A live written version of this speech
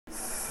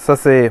ça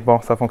c'est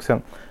bon, ça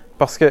fonctionne.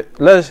 Parce que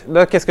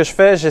là qu'est-ce que je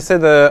fais? J'essaie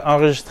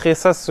d'enregistrer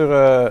ça sur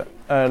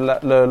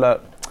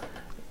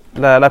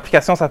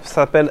l'application, ça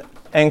s'appelle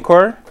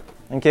Anchor,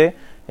 ok?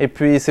 Et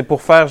puis c'est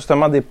pour faire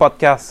justement des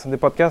podcasts. Des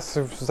podcasts,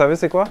 vous savez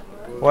c'est quoi?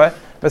 Ouais.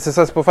 Ben c'est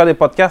ça, c'est pour faire des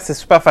podcasts, c'est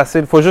super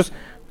facile. Il faut juste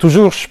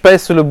toujours je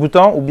pèse sur le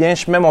bouton ou bien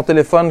je mets mon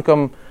téléphone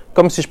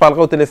comme si je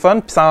parlerais au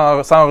téléphone, puis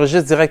ça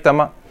enregistre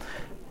directement.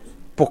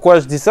 Pourquoi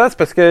je dis ça? C'est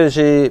parce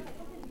que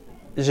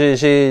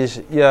il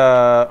y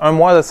a un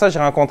mois de ça, j'ai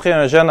rencontré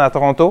un jeune à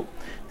Toronto.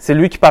 C'est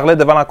lui qui parlait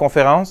devant la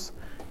conférence.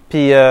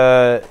 Puis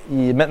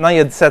maintenant, il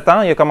a 17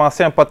 ans. Il a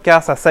commencé un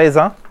podcast à 16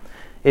 ans.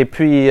 Et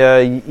puis,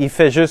 il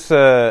fait juste,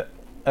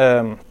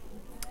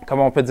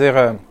 comment on peut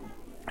dire,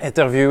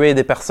 interviewer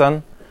des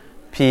personnes.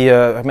 Puis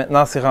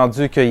maintenant, c'est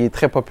rendu qu'il est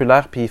très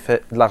populaire. Puis il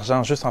fait de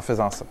l'argent juste en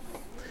faisant ça.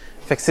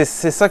 Fait que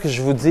c'est ça que je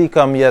vous dis,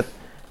 comme il y a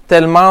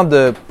tellement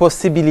de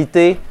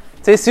possibilités.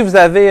 Tu sais, si vous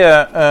avez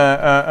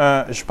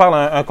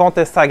un compte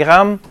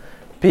Instagram,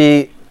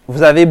 puis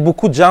vous avez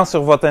beaucoup de gens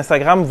sur votre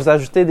Instagram, vous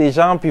ajoutez des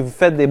gens, puis vous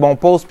faites des bons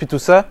posts, puis tout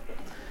ça.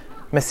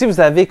 Mais si vous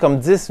avez comme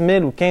 10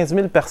 000 ou 15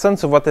 000 personnes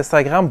sur votre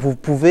Instagram, vous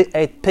pouvez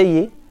être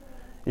payé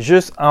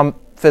juste en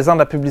faisant de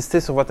la publicité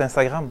sur votre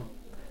Instagram.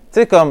 Tu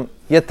sais, comme,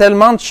 il y a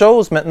tellement de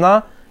choses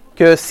maintenant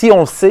que si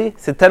on le sait,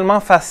 c'est tellement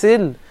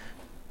facile,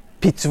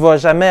 puis tu ne vas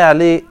jamais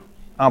aller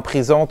en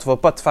prison, tu ne vas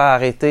pas te faire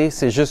arrêter,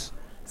 c'est juste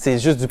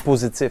du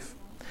positif.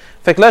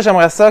 Fait que là,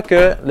 j'aimerais ça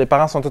que, les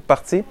parents sont tous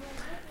partis,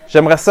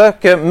 j'aimerais ça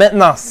que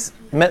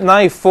maintenant,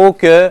 il faut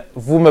que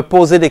vous me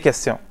posez des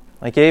questions,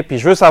 OK? Puis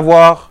je veux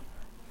savoir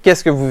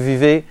qu'est-ce que vous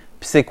vivez,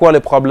 puis c'est quoi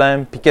le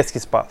problème, puis qu'est-ce qui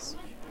se passe.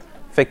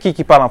 Fait que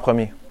qui parle en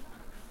premier?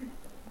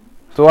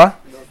 Toi?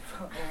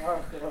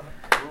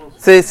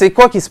 C'est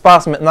quoi qui se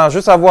passe maintenant? Je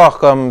veux savoir,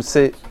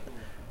 je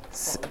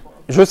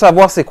veux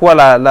savoir c'est quoi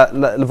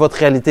votre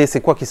réalité, c'est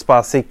quoi qui se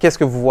passe, qu'est-ce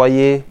que vous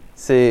voyez,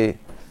 je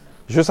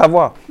veux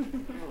savoir.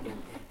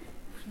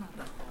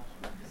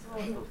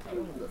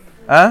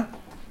 Hein?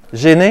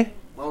 Gêné?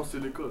 Non,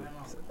 c'est l'école.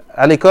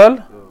 À l'école?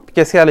 Puis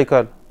qu'est-ce qu'il y a à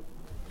l'école?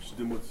 Je suis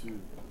démotivé.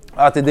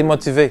 Ah, t'es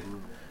démotivé.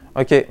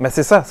 OK, mais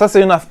c'est ça. Ça,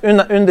 c'est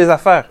une des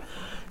affaires.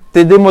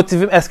 T'es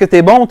démotivé. Est-ce que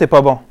t'es bon ou t'es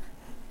pas bon?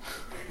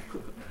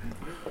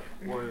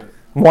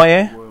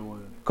 Moyen? Ouais.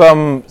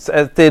 Comme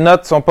tes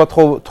notes sont pas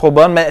trop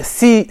bonnes, mais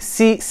si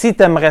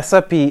t'aimerais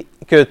ça puis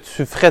que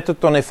tu ferais tout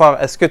ton effort,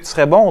 est-ce que tu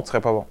serais bon ou tu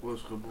serais pas bon? Ouais,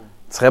 je serais bon.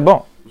 Tu serais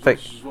bon.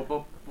 Je vois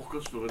pas pourquoi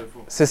je ferais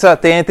l'effort. C'est ça,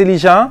 t'es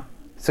intelligent.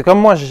 C'est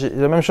comme moi,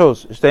 la même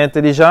chose. J'étais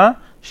intelligent,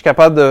 je suis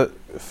capable de...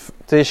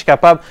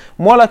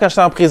 Moi, là, quand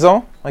j'étais en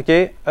prison, OK,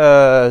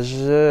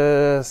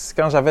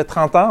 quand j'avais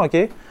 30 ans, OK,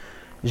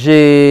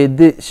 j'ai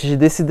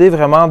décidé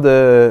vraiment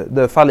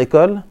de faire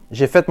l'école.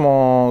 J'ai fait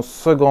mon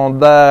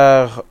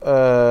secondaire,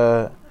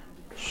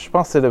 je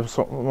pense que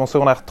c'est mon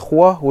secondaire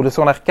 3 ou le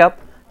secondaire 4.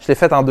 Je l'ai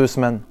fait en 2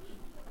 semaines.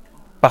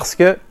 Parce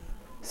que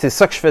c'est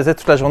ça que je faisais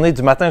toute la journée.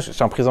 Du matin, je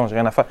suis en prison, j'ai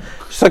rien à faire.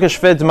 C'est ça que je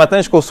fais du matin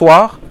jusqu'au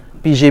soir.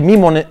 Puis j'ai mis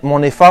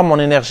mon effort, mon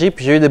énergie,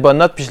 puis j'ai eu des bonnes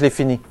notes, puis je l'ai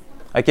fini.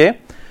 OK?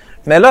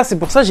 Mais là, c'est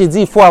pour ça que j'ai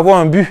dit, il faut avoir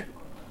un but.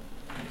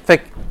 Fait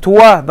que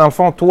toi, dans le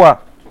fond,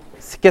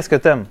 qu'est-ce que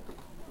t'aimes?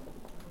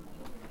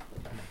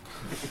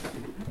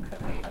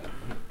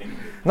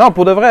 Non,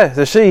 pour de vrai.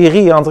 Je sais, il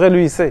rit, André,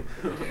 lui, il sait.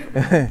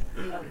 Qu'est-ce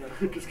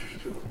que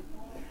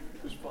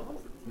je parle?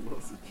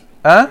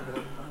 Hein?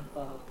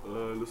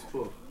 Le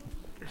sport.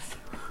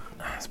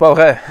 C'est pas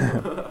vrai.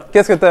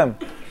 Qu'est-ce que t'aimes?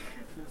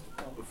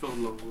 Faire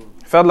de l'argent.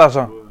 Faire de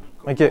l'argent. Ouais.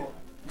 OK.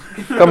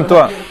 Comme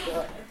toi.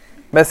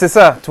 Ben, c'est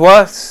ça.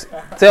 Toi, tu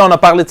sais, on a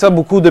parlé de ça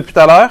beaucoup depuis tout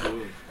à l'heure.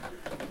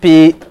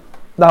 Puis,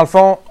 dans le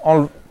fond,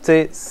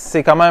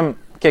 c'est quand même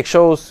quelque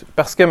chose,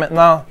 parce que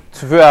maintenant,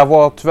 tu veux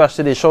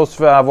acheter des choses,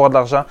 tu veux avoir de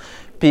l'argent.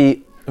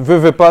 Puis,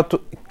 veux pas,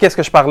 qu'est-ce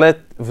que je parlais?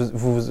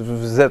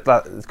 Vous êtes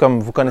là,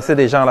 comme vous connaissez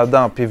des gens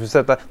là-dedans. Puis, vous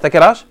êtes là. T'as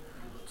quel âge?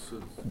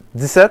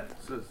 17?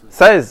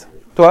 16?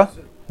 Toi?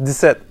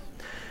 17.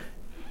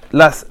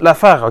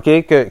 L'affaire, OK,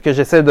 que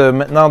j'essaie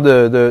maintenant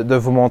de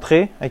vous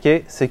montrer, OK,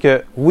 c'est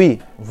que oui,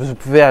 vous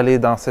pouvez aller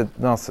dans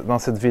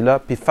cette vie-là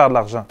puis faire de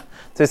l'argent. Tu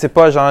sais, c'est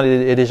pas genre,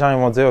 les gens ils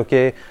vont dire, OK,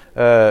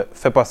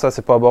 fais pas ça,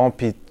 c'est pas bon,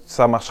 puis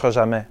ça marchera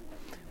jamais.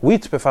 Oui,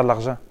 tu peux faire de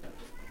l'argent.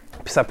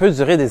 Puis ça peut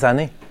durer des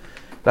années.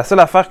 La seule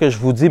affaire que je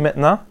vous dis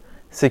maintenant,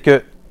 c'est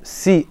que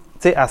si,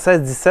 tu sais, à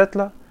 16-17,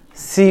 là,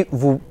 si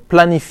vous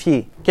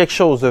planifiez quelque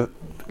chose de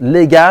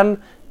légal,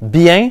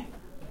 bien,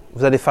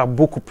 vous allez faire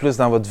beaucoup plus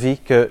dans votre vie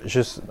que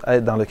juste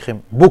être dans le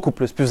crime. Beaucoup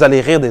plus. Puis vous allez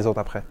rire des autres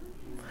après.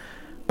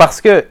 Parce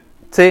que,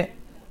 tu sais,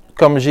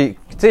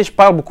 je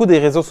parle beaucoup des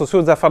réseaux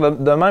sociaux, des affaires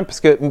de même, parce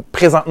que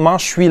présentement,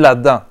 je suis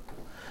là-dedans.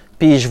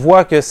 Puis je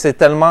vois que c'est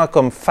tellement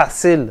comme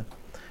facile.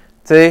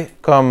 Tu sais,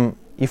 comme,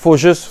 il faut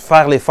juste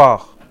faire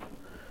l'effort.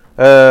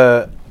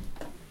 Comme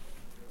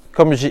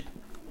tu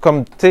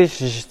sais,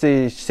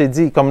 je t'ai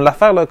dit, comme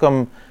l'affaire, là,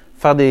 comme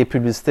faire des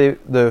publicités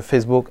de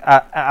Facebook,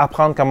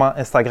 apprendre comment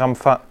Instagram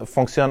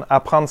fonctionne,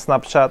 apprendre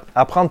Snapchat,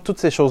 apprendre toutes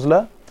ces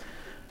choses-là,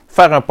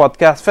 faire un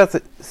podcast,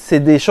 c'est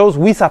des choses,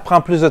 oui, ça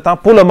prend plus de temps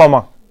pour le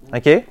moment,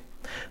 OK?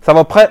 Ça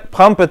va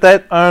prendre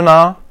peut-être 1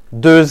 an,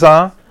 2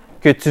 ans,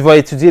 que tu vas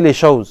étudier les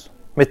choses.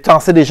 Mais tu en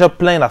sais déjà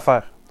plein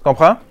d'affaires. Tu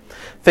comprends?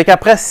 Fait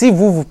qu'après, si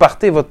vous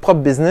partez votre propre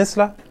business,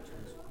 là,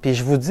 puis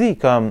je vous dis,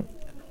 comme,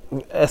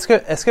 est-ce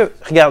que,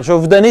 regarde, je vais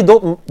vous donner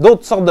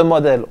d'autres sortes de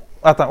modèles.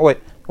 Attends, oui.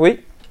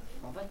 Oui?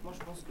 En fait, moi,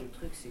 je pense que le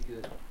truc, c'est que,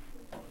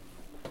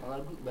 on a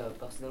le goût,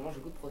 personnellement, j'ai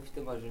le goût de profiter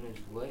de ma jeunesse,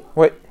 vous voyez.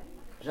 Oui.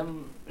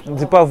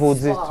 J'aime Pas vos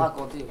histoires dires, à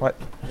raconter. Ouais.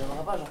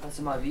 J'aimerais pas, genre,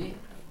 passer ma vie.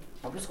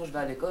 En plus, quand je vais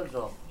à l'école,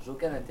 genre, j'ai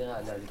aucun intérêt à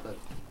aller à l'école.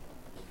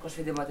 Quand je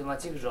fais des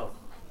mathématiques, genre,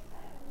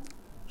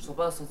 je sens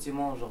pas un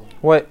sentiment, genre,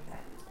 Ouais.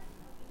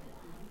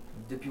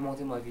 de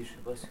pimenter ma vie, je sais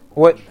pas si.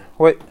 Ouais.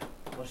 Ouais.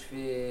 Quand je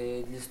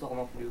fais de l'histoire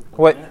non plus.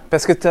 vous Ouais. comprenez?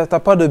 Parce que tu n'as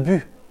pas de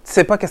but. Tu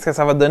sais pas qu'est-ce que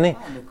ça va te donner.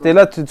 Ah, mais Tu es comme-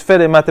 là, tu fais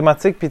les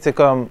mathématiques, puis tu es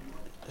comme,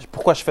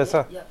 pourquoi je fais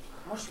ça?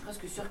 Moi, je suis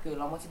presque sûr que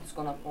la moitié de ce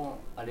qu'on apprend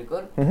à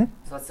l'école, Mhm.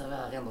 ça va te servir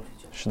à rien dans le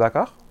futur. Je suis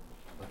d'accord.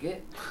 Ok?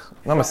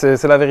 Non, mais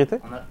c'est la vérité.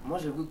 Moi,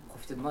 j'ai le goût de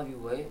profiter de ma vie,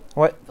 vous voyez.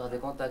 Ouais. Faire des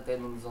contacts, aller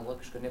dans des endroits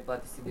que je connais pas,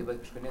 tester des bails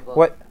que je connais pas.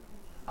 Ouais.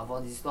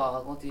 Avoir des histoires à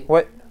raconter.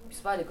 Ouais. Puis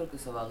c'est pas à l'école que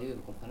ça va arriver,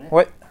 vous comprenez?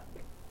 Ouais.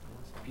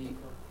 Puis,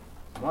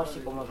 moi, je sais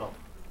comment, genre,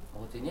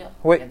 retenir.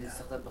 Ouais. Il y a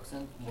certaines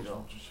personnes qui,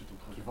 genre,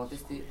 qui vont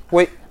tester.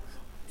 Oui. Puis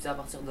c'est à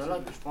partir de là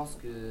que je pense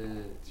que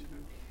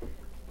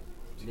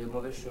les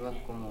mauvais chemins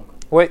commencent.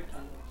 Oui.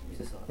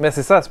 C'est ça. Mais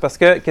c'est ça, c'est parce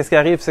que qu'est-ce qui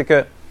arrive, c'est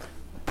que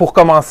pour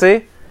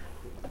commencer,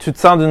 tu te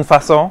sens d'une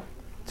façon,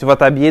 tu vas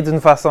t'habiller d'une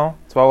façon,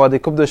 tu vas avoir des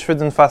coupes de cheveux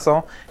d'une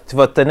façon, tu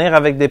vas te tenir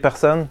avec des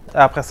personnes.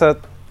 Après ça,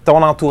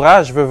 ton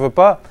entourage veut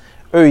pas.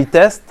 Eux, ils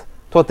testent.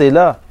 Toi, tu es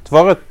là. Tu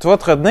vas te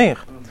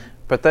retenir.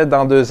 Peut-être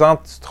dans 2 ans,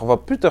 tu ne vas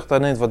plus te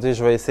retenir. Tu vas dire,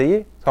 je vais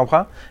essayer. Tu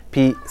comprends?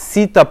 Puis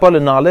si tu n'as pas le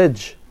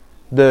knowledge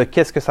de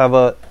qu'est-ce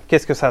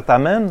que ça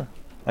t'amène,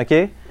 OK?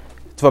 Tu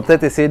vas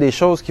peut-être essayer des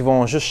choses qui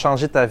vont juste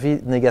changer ta vie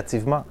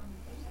négativement.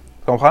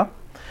 Tu comprends?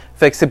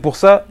 Fait que c'est pour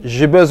ça,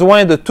 j'ai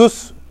besoin de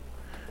tous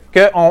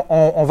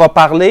qu'on va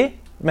parler,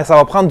 mais ça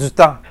va prendre du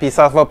temps. Puis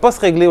ça ne va pas se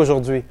régler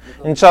aujourd'hui.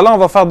 Inch'Allah, on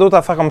va faire d'autres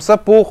affaires comme ça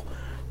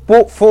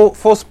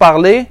faut se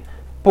parler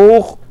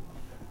pour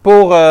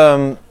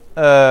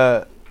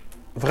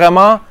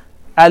vraiment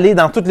aller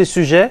dans tous les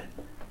sujets.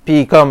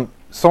 Puis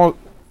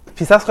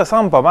puis ça se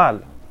ressemble pas mal.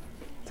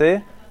 Tu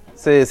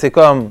sais? C'est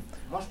comme...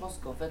 Moi, je pense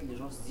qu'en fait, les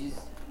gens se disent,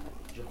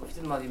 je vais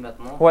profiter de ma vie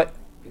maintenant. Ouais.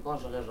 Puis quand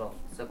j'aurai genre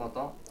 50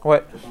 ans,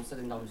 Ouais. je vais commencer à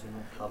devenir musulman.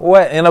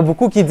 Ouais, il y en a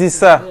beaucoup qui disent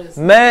ça.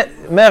 Mais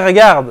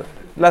regarde,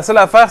 la seule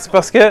affaire, c'est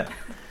parce que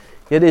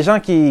il y a des gens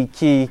qui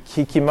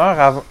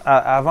meurent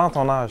avant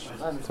ton âge.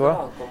 Ouais, mais Tu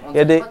vois? justement, on Il y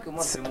a dit des- pas que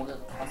moi je vais mourir.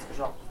 Parce que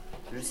genre,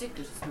 je sais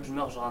que je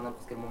meurs genre à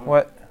n'importe quel moment.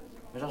 Ouais,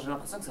 Mais genre, j'ai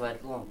l'impression que ça va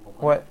être loin.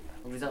 ouais,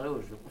 Donc je vais dire, oh,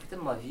 je vais profiter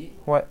de ma vie.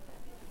 ouais,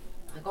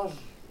 Après, quand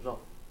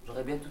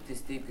j'aurais bien tout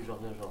testé, que j'aurais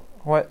genre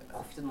ouais,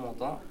 profité de mon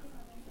temps,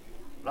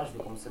 là, je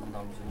vais commencer à devenir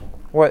musulman.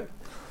 ouais.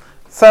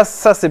 Ça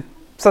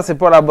c'est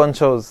pas la bonne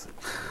chose.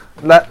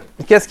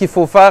 Qu'est-ce qu'il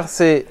faut faire,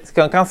 c'est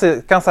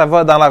quand ça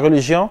va dans la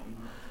religion,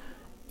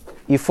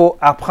 il faut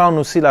apprendre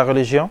aussi la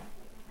religion.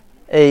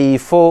 Et il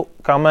faut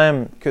quand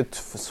même que tu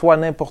sois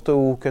n'importe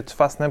où, que tu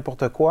fasses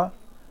n'importe quoi,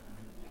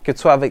 que tu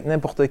sois avec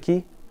n'importe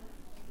qui,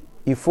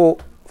 il faut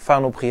faire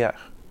nos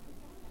prières.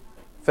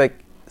 Fait que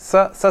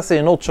ça c'est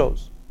une autre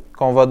chose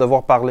qu'on va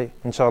devoir parler,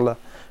 Inch'Allah.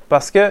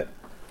 Parce que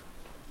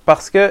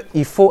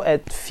il faut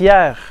être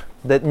fier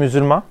d'être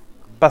musulman.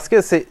 Parce que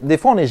des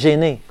fois on est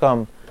gêné,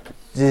 comme,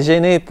 j'ai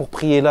gêné pour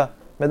prier là.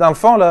 Mais dans le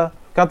fond, là,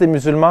 quand tu es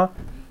musulman,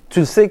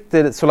 tu le sais que tu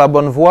es sur la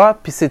bonne voie,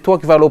 puis c'est toi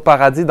qui vas aller au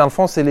paradis. Dans le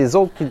fond, c'est les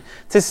autres qui...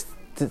 Tu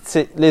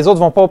sais, les autres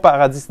vont pas au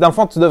paradis. Dans le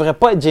fond, tu ne devrais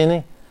pas être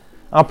gêné.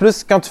 En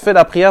plus, quand tu fais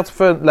la prière, tu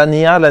fais la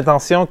niya,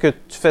 l'intention que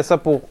tu fais ça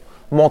pour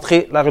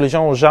montrer la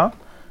religion aux gens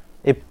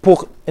et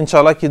pour,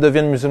 Inch'Allah, qu'ils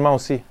deviennent musulmans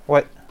aussi.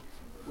 Ouais.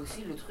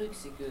 Aussi, le truc,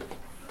 c'est que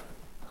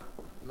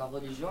la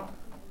religion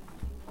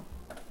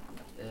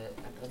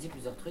interdit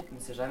plusieurs trucs, mais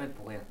c'est jamais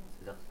pour rien.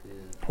 C'est-à-dire que.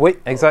 Oui,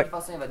 exact. Fais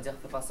pas ça, il va te dire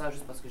fais pas ça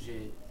juste parce que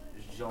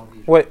j'ai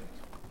envie. Oui,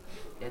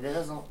 Il y a des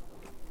raisons.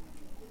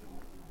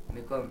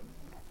 Mais comme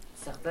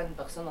certaines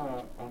personnes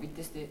ont envie de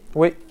tester.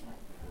 oui,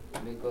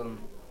 Mais comme.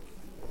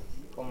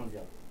 Comment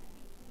dire?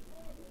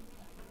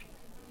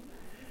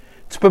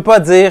 tu peux pas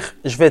dire,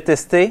 je vais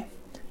tester,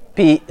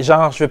 puis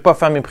genre, je vais pas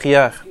faire mes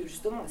prières. Parce que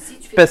justement, si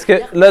tu fais Parce que des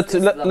prières, là, c'est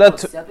là, la là,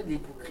 base, tu- c'est un peu de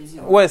l'hypocrisie.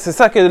 non? Ouais, c'est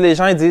ça que les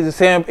gens ils disent,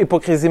 c'est une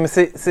hypocrisie, mais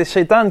c'est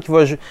Shaitan qui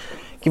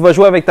va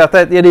jouer avec ta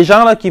tête. Il y a des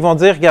gens là qui vont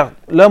dire, regarde,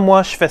 là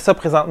moi je fais ça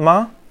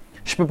présentement,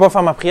 je peux pas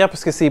faire ma prière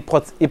parce que c'est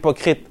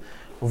hypocrite.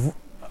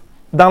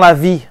 Dans la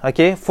vie,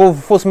 ok,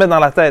 faut se mettre dans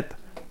la tête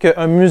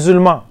qu'un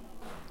musulman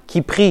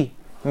qui prie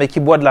mais qui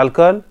boit de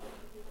l'alcool,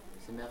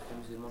 C'est meilleur qu'un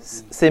musulman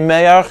qui. c'est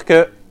meilleur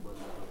que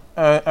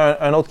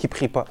un autre qui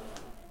prie pas.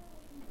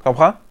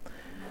 Comprends?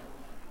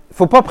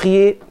 Faut pas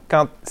prier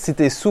si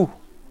tu es sous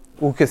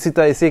ou que si tu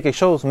as essayé quelque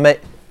chose,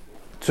 mais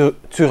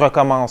tu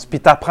recommences, puis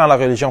tu apprends la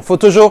religion. Faut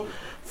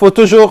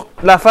toujours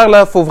l'affaire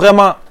là, faut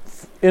vraiment,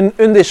 une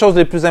des choses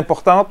les plus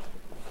importantes,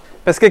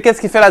 parce que qu'est-ce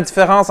qui fait la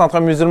différence entre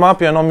un musulman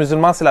et un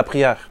non-musulman, c'est la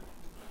prière.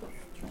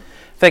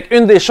 Fait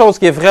qu'une des choses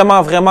qui est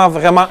vraiment, vraiment,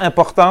 vraiment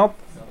importante,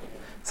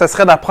 ce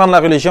serait d'apprendre la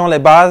religion, les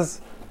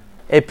bases,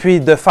 et puis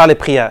de faire les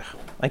prières.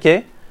 OK?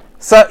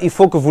 Ça, il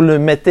faut que vous le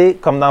mettez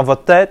comme dans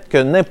votre tête, que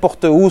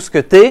n'importe où ce que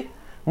t'es,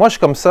 moi je suis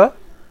comme ça.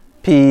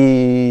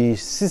 Puis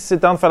si c'est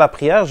temps de faire la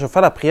prière, je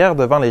fais la prière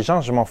devant les gens,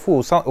 je m'en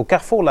fous. Au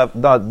carrefour, là, tu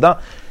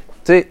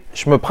sais,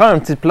 je me prends une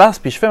petite place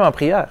puis je fais ma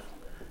prière.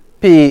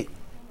 Puis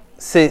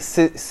c'est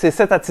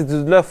cette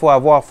attitude-là qu'il faut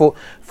avoir. Faut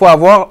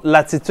avoir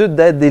l'attitude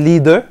d'être des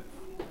leaders,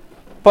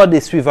 pas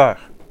des suiveurs.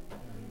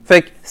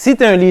 Fait que si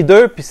tu es un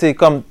leader, puis c'est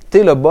comme tu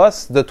es le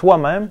boss de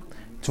toi-même,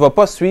 tu vas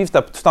pas suivre,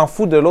 tu t'en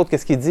fous de l'autre,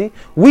 qu'est-ce qu'il dit.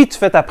 Oui, tu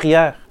fais ta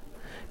prière.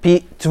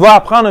 Puis tu vas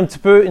apprendre un petit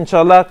peu,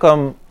 Inch'Allah,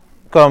 comme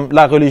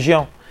la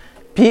religion.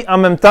 Puis en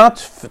même temps,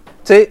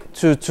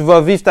 tu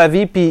vas vivre ta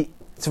vie, puis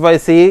tu vas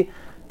essayer,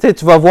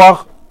 tu vas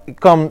voir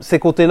comme ces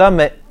côtés-là,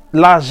 mais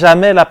là,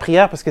 jamais la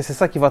prière, parce que c'est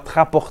ça qui va te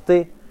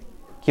rapporter,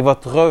 qui va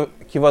te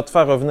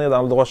faire revenir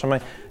dans le droit chemin.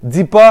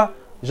 Dis pas,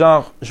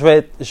 genre, je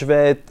vais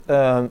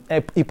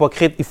être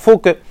hypocrite. Il faut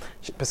que,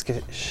 parce que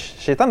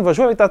Shaitan va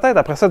jouer avec ta tête.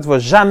 Après ça, tu vas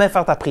jamais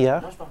faire ta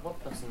prière. Moi, je parle pas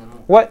personnellement.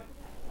 Ouais.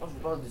 Moi,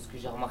 je parle de ce que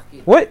j'ai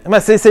remarqué. Oui, mais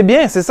c'est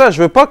bien, c'est ça.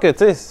 Je veux pas que,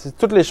 tu sais,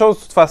 toutes les choses,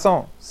 de toute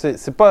façon,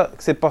 c'est pas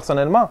que c'est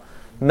personnellement,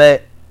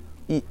 mais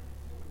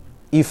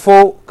il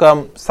faut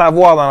comme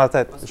savoir dans la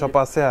tête. Je vais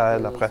passer à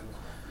elle après.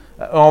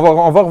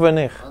 On va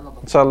revenir,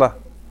 Inch'Allah.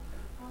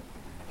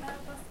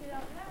 Parce que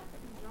là,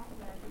 genre,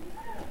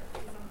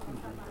 ils entendent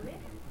pas parler,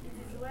 ils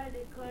disent ouais, à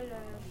l'école,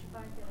 je suis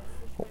pas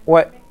intéressée.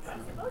 Ouais. Mais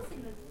c'est pas aussi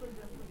notre faute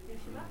de côté,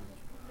 je sais pas.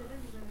 Peut-être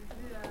que j'avais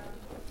vu.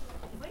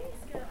 Vous voyez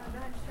ce que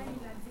Albert Einstein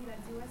il a dit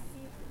ouais,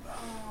 si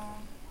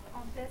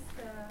on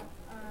teste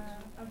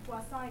un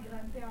poisson à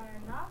grimper à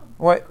un arbre,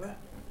 Ouais.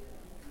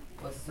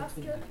 parce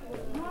que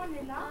nous on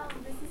est là,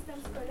 le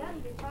système scolaire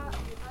il est pas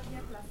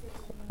bien placé.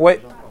 Ouais.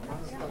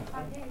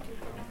 Pas bien été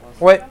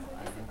fait. Ouais.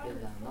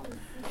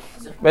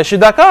 Ben, je suis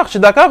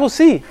d'accord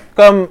aussi.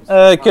 Comme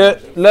que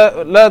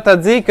là tu as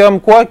dit comme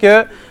quoi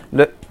que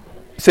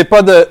c'est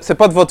pas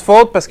de votre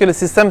faute parce que le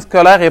système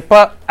scolaire n'est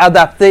pas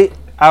adapté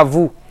à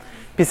vous.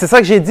 Puis c'est ça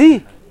que j'ai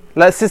dit.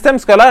 Le système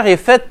scolaire est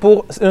fait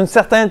pour un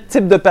certain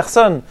type de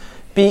personnes.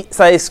 Puis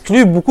ça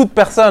exclut beaucoup de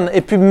personnes.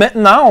 Et puis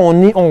maintenant,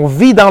 on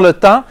vit dans le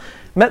temps.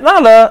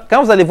 Maintenant, là,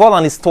 quand vous allez voir dans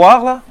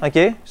l'histoire, là, OK?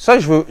 Ça,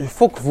 il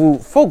faut que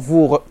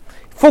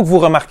vous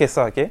remarquez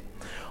ça, OK?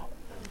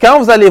 Quand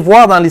vous allez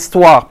voir dans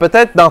l'histoire,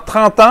 peut-être dans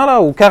 30 ans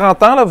là, ou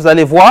 40 ans, là, vous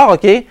allez voir,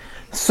 OK?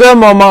 Ce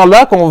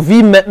moment-là qu'on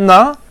vit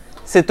maintenant,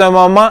 c'est un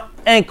moment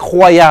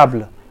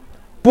incroyable.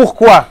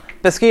 Pourquoi?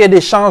 Parce qu'il y a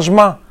des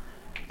changements.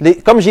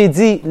 Comme j'ai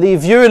dit, les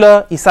vieux,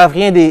 là, ils savent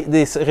rien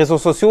des réseaux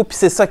sociaux, puis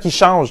c'est ça qui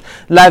change.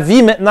 La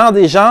vie maintenant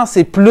des gens,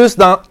 c'est plus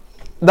dans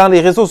les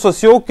réseaux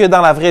sociaux que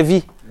dans la vraie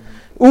vie.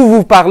 Où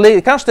vous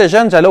parlez. Quand j'étais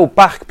jeune, j'allais au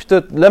parc, puis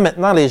tout. Là,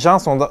 maintenant, les gens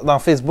sont dans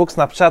Facebook,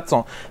 Snapchat,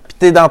 puis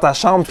t'es dans ta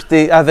chambre, puis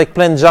t'es avec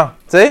plein de gens,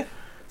 tu sais?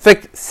 Fait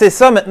que c'est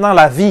ça maintenant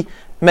la vie.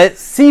 Mais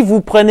si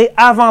vous prenez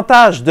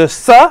avantage de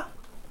ça,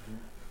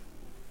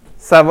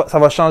 ça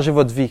va changer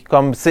votre vie.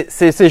 Comme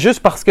c'est juste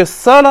parce que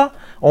ça, là,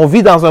 on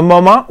vit dans un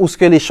moment où ce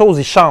que les choses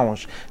y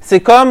changent. C'est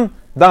comme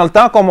dans le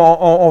temps, comme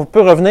on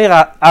peut revenir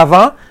à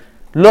avant,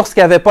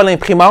 lorsqu'il n'y avait pas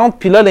l'imprimante,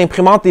 puis là,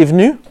 l'imprimante est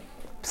venue,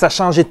 ça a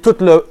changé tout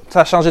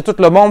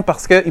le monde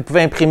parce qu'ils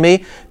pouvaient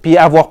imprimer, puis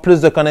avoir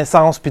plus de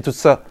connaissances, puis tout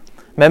ça.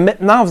 Mais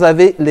maintenant, vous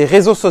avez les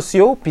réseaux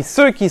sociaux, puis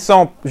ceux qui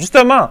sont,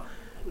 justement,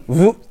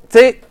 tu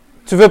sais,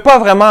 tu veux pas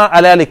vraiment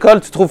aller à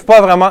l'école, tu trouves pas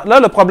vraiment... Là,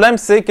 le problème,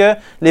 c'est que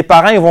les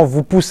parents, ils vont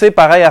vous pousser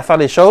pareil à faire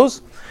les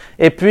choses,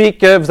 et puis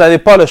que vous n'avez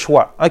pas le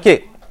choix.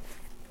 OK.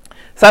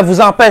 Ça ne vous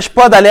empêche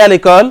pas d'aller à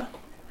l'école,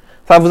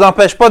 ça ne vous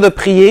empêche pas de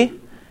prier,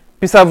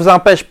 puis ça ne vous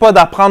empêche pas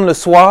d'apprendre le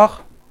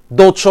soir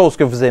d'autres choses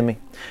que vous aimez.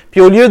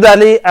 Puis au lieu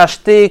d'aller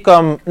acheter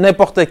comme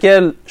n'importe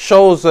quelle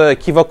chose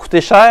qui va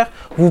coûter cher,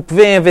 vous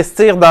pouvez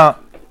investir dans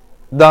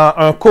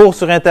un cours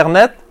sur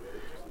Internet,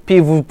 puis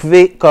vous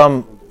pouvez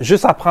comme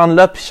juste apprendre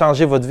là puis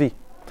changer votre vie.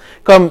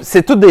 Comme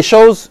c'est toutes des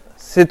choses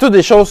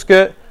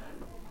que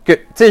tu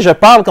sais, je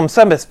parle comme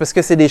ça, mais c'est parce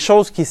que c'est des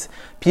choses qui...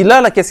 Puis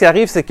là, qu'est-ce qui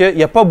arrive, c'est qu'il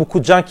n'y a pas beaucoup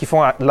de gens qui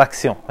font de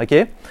l'action, OK?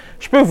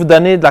 Je peux vous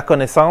donner de la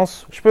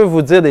connaissance, je peux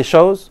vous dire des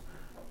choses,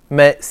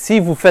 mais si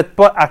vous ne faites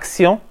pas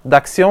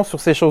d'action sur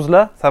ces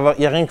choses-là, il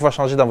n'y a rien qui va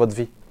changer dans votre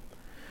vie.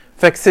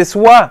 Fait que c'est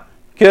soit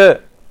que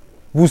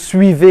vous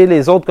suivez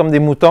les autres comme des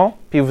moutons,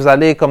 puis vous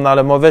allez comme dans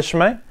le mauvais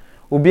chemin,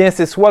 ou bien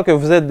c'est soit que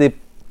vous êtes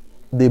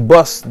des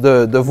boss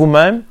de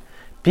vous-même,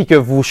 puis que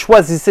vous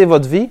choisissez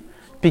votre vie,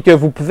 puis que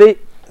vous pouvez...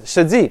 Je te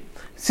dis,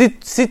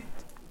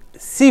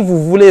 si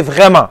vous voulez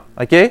vraiment,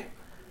 OK,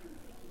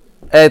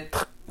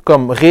 être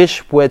comme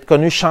riche, pour être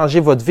connu, changer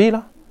votre vie,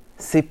 là,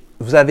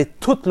 vous avez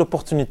toute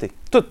l'opportunité.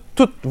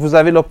 Vous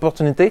avez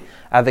l'opportunité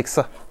avec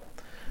ça.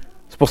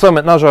 C'est pour ça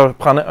maintenant, je vais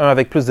prendre un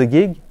avec plus de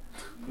gigs.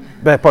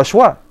 Ben, pas le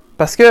choix.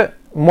 Parce que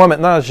moi,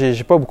 maintenant,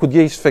 j'ai pas beaucoup de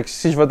gigs. Fait que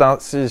si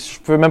je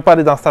peux même pas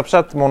aller dans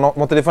Snapchat,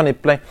 mon téléphone est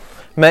plein.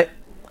 Mais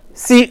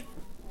si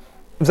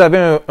vous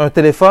avez un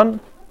téléphone,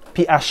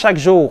 puis à chaque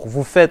jour,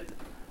 vous faites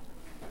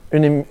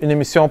une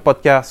émission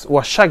podcast, ou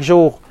à chaque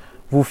jour,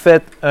 vous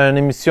faites une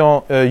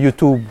émission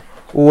YouTube,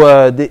 ou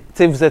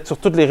vous êtes sur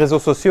tous les réseaux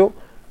sociaux,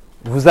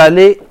 vous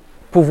allez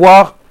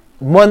pouvoir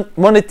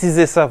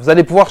monétiser ça. Vous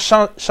allez pouvoir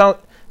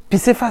Puis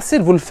c'est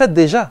facile, vous le faites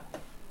déjà.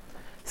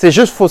 C'est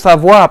juste qu'il faut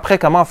savoir après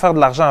comment faire de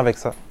l'argent avec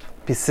ça.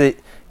 Puis c'est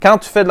quand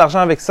tu fais de l'argent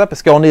avec ça,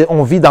 parce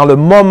on vit dans le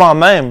moment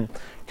même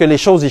que les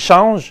choses y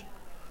changent,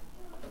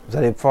 vous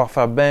allez pouvoir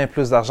faire bien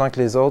plus d'argent que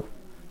les autres,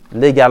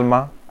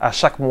 légalement, à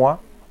chaque mois,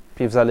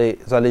 puis vous allez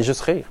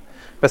juste rire.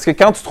 Parce que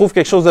quand tu trouves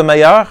quelque chose de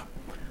meilleur,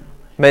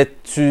 mais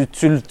tu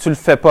le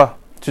fais pas.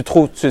 Tu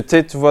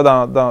vas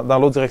dans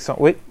l'autre direction.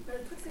 Oui? Le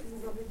truc, c'est que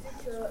vous avez dit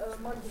que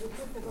malgré tout,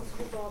 il faut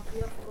continuer dans la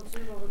prière, il faut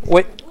continuer dans la religion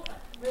Oui. et tout.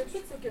 Mais le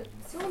truc, c'est que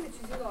si on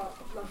étudie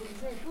la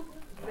religion et tout,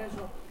 ben,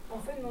 genre, on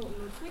fait nos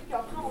trucs, et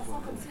après on sent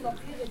comme si la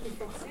prière était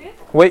forcée.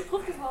 Oui. Je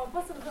trouve que ça va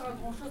pas servir à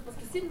grand chose parce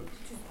que si,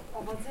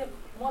 on va dire,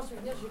 moi je vais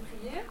venir, je vais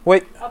prier. Oui.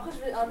 Après, je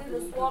vais aller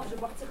le soir, je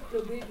vais partir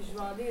clubber, puis je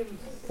vais aller,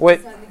 Oui.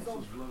 c'est un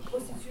exemple,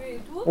 prostituer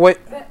et tout. Oui.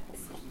 Ben,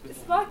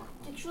 c'est pas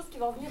quelque chose qui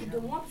va venir de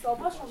moi, puis ça va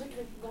pas changer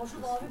grand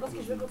chose dans la vie parce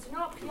que je vais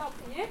continuer à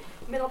prier,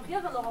 mais la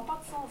prière, elle n'aura pas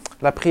de sens.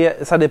 La prière,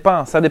 ça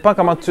dépend. Ça dépend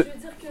comment Mais tu... je veux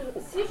dire que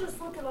si je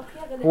sens que la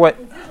prière, elle est Ouais.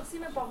 imposée, genre si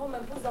mes parents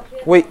m'imposent la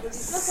prière, Oui,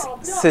 ça va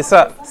plus c'est avoir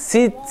ça. de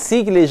sens pour moi.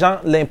 Si les gens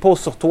l'imposent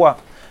sur toi,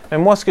 mais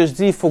moi, ce que je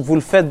dis, il faut que vous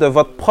le faites de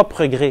votre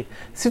propre gré.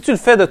 Si tu le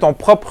fais de ton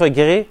propre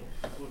gré,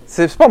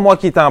 c'est pas moi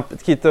qui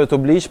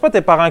t'oblige, c'est pas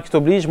tes parents qui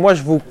t'obligent. Moi,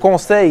 je vous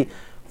conseille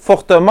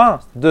fortement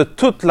de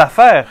toute la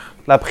faire,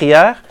 la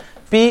prière.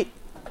 Puis,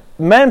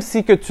 même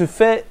si que tu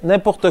fais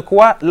n'importe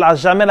quoi, lâche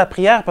jamais la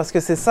prière parce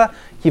que c'est ça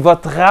qui va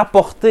te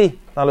rapporter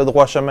dans le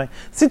droit chemin.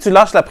 Si tu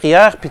lâches la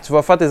prière puis tu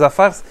vas faire tes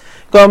affaires,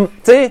 comme,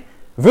 tu sais,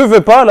 veux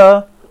pas,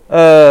 là,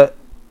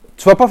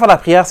 tu vas pas faire la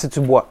prière si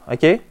tu bois,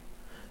 OK?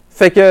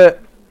 Fait que,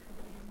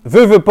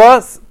 veux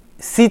pas,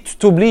 si tu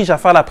t'obliges à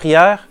faire la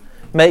prière,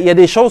 mais il y a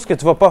des choses que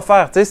tu vas pas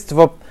faire. Tu sais, si tu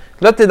vas,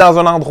 là, tu es dans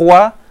un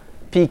endroit,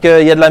 puis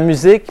qu'il y a de la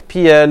musique,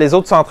 puis les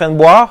autres sont en train de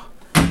boire,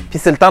 puis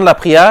c'est le temps de la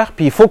prière,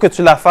 puis il faut que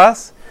tu la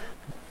fasses,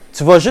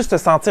 tu vas juste te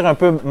sentir un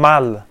peu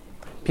mal.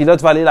 Puis là,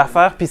 tu vas aller la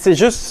faire, puis c'est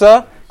juste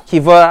ça qui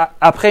va,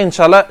 après,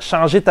 Inch'Allah,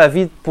 changer ta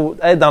vie pour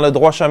être dans le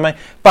droit chemin.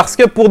 Parce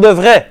que pour de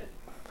vrai,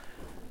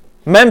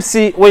 même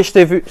si, oui, je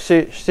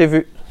t'ai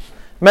vu.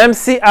 Même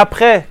si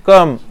après,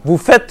 comme vous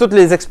faites toutes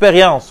les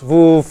expériences,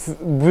 vous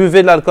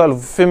buvez de l'alcool,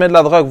 vous fumez de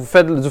la drogue, vous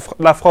faites de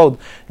la fraude,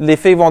 les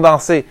filles vont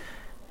danser.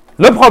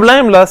 Le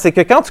problème, là, c'est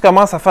que quand tu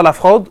commences à faire la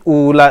fraude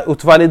ou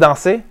tu vas aller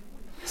danser,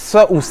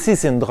 ça aussi,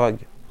 c'est une drogue.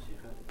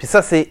 Puis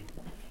ça, c'est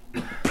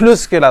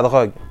plus que la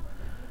drogue.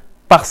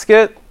 Parce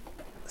que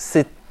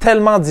c'est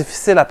tellement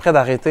difficile après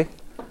d'arrêter.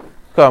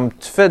 Comme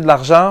tu fais de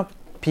l'argent,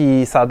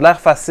 puis ça a de l'air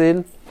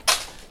facile.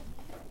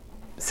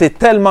 C'est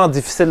tellement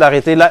difficile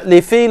d'arrêter.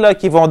 Les filles là,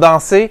 qui vont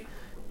danser,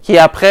 qui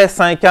après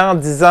 5 ans,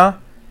 10 ans,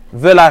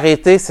 veulent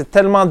arrêter, c'est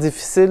tellement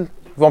difficile.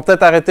 Ils vont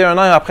peut-être arrêter 1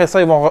 an et après ça,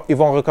 ils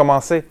vont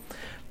recommencer.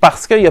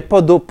 Parce qu'il n'y a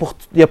pas d'eau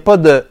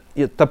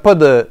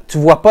tu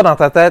vois pas dans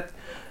ta tête,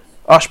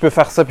 ah, je peux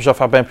faire ça puis je vais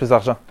faire bien plus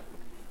d'argent.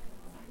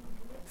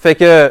 Fait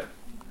que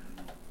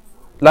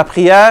la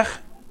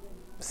prière,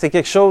 c'est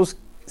quelque chose,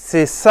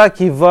 c'est ça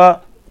qui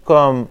va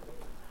comme...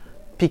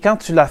 Puis quand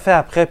tu l'as fait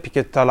après puis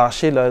que tu as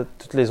lâché là,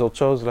 toutes les autres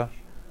choses, là,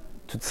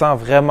 tu te sens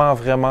vraiment,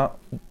 vraiment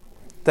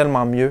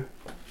tellement mieux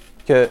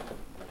que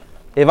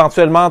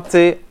éventuellement, tu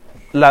sais,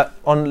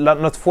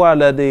 notre foi,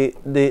 elle a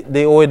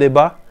des hauts et des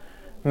bas,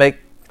 mais tu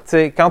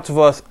sais, quand tu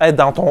vas être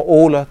dans ton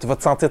haut, là, tu vas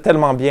te sentir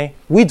tellement bien.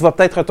 Oui, tu vas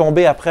peut-être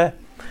retomber après,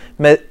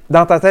 mais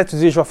dans ta tête, tu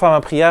dis, je vais faire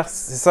ma prière,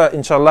 c'est ça,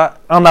 Inch'Allah,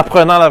 en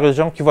apprenant la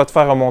religion qui va te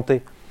faire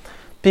remonter.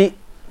 Puis,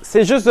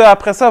 c'est juste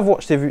après ça,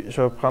 je t'ai vu,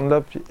 je vais prendre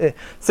là, puis,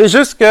 c'est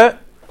juste que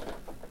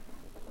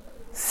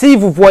si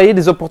vous voyez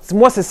des opportunités,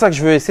 moi, c'est ça que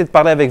je veux essayer de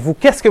parler avec vous.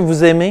 Qu'est-ce que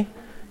vous aimez?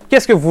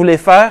 Qu'est-ce que vous voulez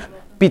faire?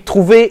 Puis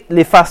trouver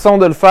les façons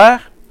de le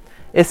faire.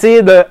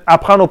 Essayez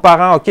d'apprendre aux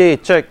parents, OK,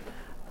 check,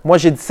 moi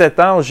j'ai 17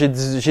 ans, j'ai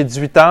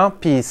 18 ans,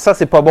 puis ça,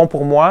 c'est pas bon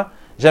pour moi.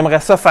 J'aimerais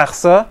ça faire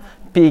ça.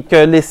 Puis que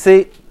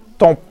laisser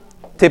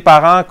tes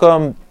parents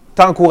comme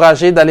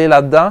t'encourager d'aller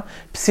là-dedans.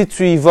 Puis si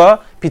tu y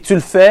vas, puis tu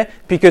le fais,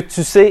 puis que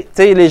tu sais,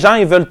 tu sais, les gens,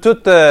 ils veulent tout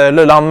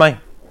le lendemain.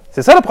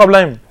 C'est ça le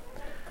problème.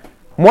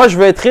 Moi, je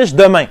veux être riche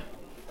demain.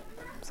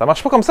 Ça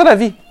marche pas comme ça, la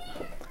vie.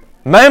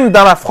 Même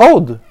dans la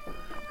fraude,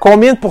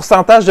 combien de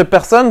pourcentage de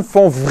personnes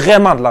font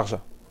vraiment de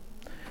l'argent?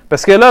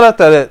 Parce que là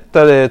t'as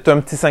un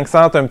petit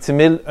 500, t'as un petit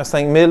 1000, un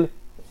 5000.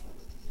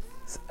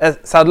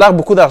 Ça a l'air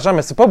beaucoup d'argent,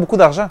 mais c'est pas beaucoup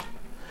d'argent.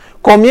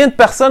 Combien de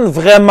personnes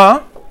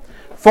vraiment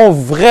font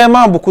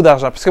vraiment beaucoup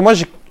d'argent? Parce que moi,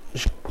 je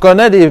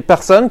connais des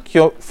personnes qui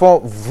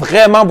font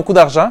vraiment beaucoup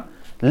d'argent,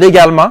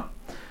 légalement,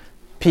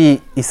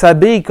 puis ils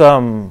s'habillent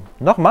comme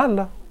normal,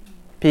 là.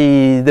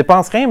 Puis ils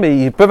dépensent rien, mais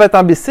ils peuvent être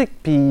en bicycle,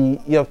 puis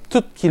il y a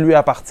tout qui lui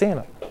appartient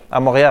là, à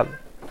Montréal.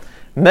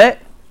 Mais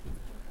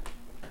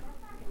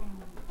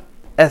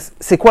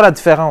c'est quoi la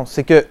différence?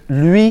 C'est que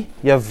lui,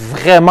 il a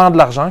vraiment de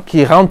l'argent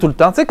qui rentre tout le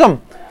temps. Tu sais, comme,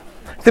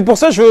 c'est pour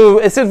ça que je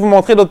veux essayer de vous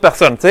montrer d'autres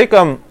personnes. Tu sais,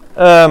 comme,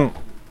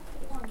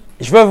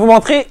 je vais vous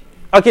montrer.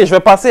 OK, je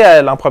vais passer à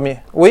elle en premier.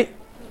 Oui?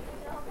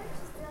 En fait,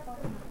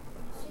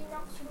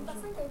 je suis une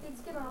personne qui a été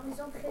éduquée dans la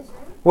religion très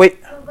jeune. Oui. Donc,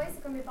 vous voyez,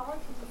 c'est comme mes parents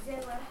qui me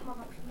disaient, ouais, on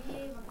va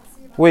prier, on va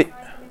passer, Oui.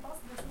 mes parents,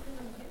 c'est des choses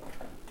religieuses.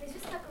 Mais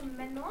juste là, comme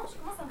maintenant, je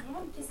commence à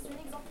vraiment me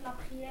questionner, exemple, la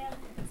prière.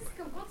 Tu sais, c'est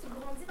comme quand tu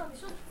grandis dans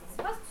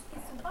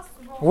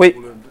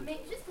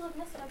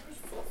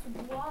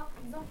boire,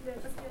 par exemple,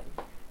 parce que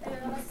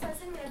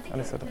l'association il a dit que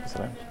Allez, ça doit passer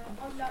là.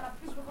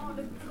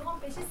 le plus grand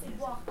péché, c'est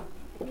boire.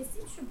 Mais si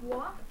tu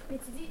bois, mais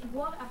tu dis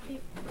boire après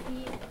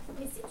prier.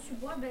 Mais si tu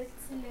bois, ben,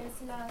 c'est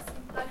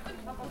l'alcool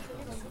qui va rentrer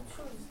dans d'autres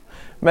choses.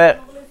 Mais,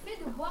 Alors, le fait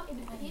de boire et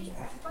de prier, je ne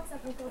pense pas que ça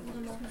concorde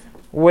vraiment.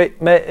 oui,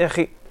 mais,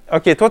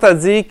 OK, toi, tu as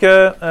dit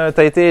que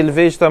tu as été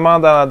élevé justement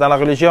dans la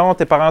religion,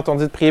 tes parents t'ont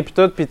dit de prier puis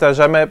tout, puis tu n'as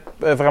jamais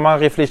vraiment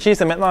réfléchi.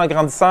 C'est maintenant en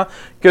grandissant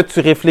que tu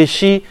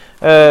réfléchis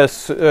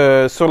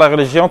sur la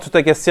religion, tu te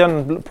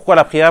questionnes pourquoi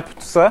la prière, puis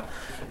tout ça.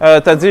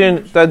 T'as dit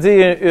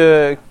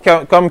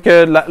comme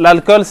que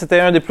l'alcool,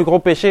 c'était un des plus gros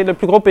péchés. Le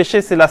plus gros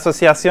péché, c'est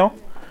l'association.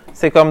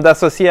 C'est comme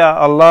d'associer à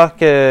Allah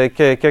que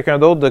quelqu'un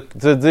d'autre,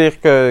 de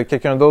dire que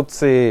quelqu'un d'autre,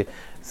 c'est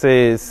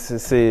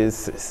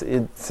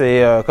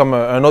comme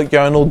un autre, qu'il y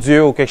a un autre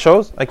Dieu ou quelque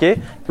chose, OK?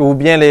 Ou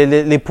bien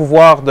les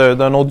pouvoirs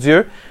d'un autre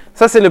Dieu.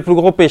 Ça, c'est le plus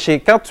gros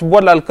péché. Quand tu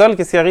bois de l'alcool,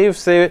 qu'est-ce qui arrive?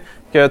 C'est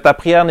que ta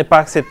prière n'est pas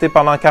acceptée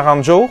pendant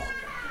 40 jours.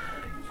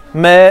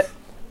 Mais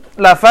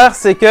l'affaire,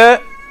 c'est que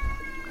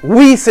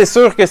oui, c'est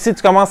sûr que si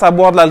tu commences à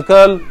boire de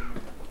l'alcool,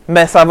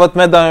 mais ça va te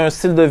mettre dans un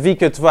style de vie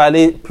que tu vas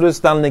aller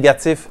plus dans le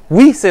négatif.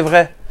 Oui, c'est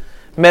vrai.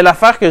 Mais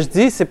l'affaire que je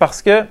dis, c'est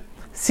parce que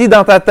si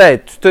dans ta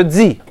tête, tu te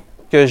dis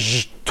que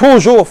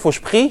toujours il faut que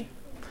je prie,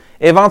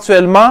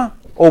 éventuellement,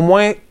 au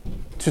moins,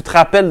 tu te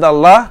rappelles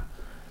d'Allah,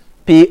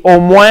 puis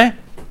au moins, tu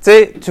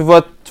sais, tu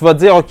vas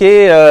dire, OK,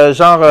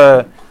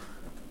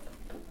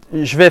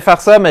 je vais faire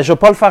ça, mais je ne vais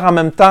pas le faire en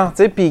même temps,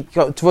 tu sais, puis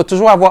tu vas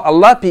toujours avoir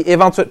Allah, puis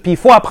il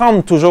faut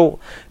apprendre toujours.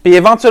 Puis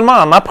éventuellement,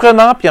 en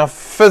apprenant, puis en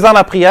faisant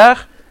la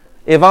prière,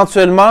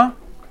 éventuellement,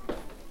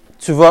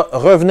 tu vas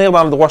revenir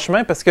dans le droit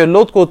chemin, parce que de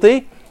l'autre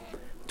côté,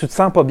 tu te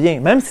sens pas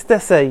bien, même si tu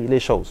essayes les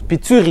choses, puis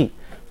tu ris,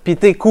 puis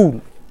tu es cool,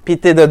 puis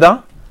tu es dedans,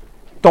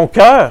 ton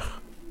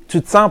cœur,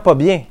 tu te sens pas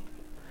bien.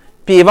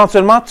 Puis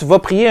éventuellement, tu vas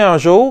prier un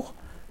jour,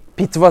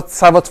 puis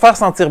ça va te faire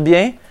sentir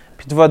bien,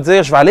 puis tu vas te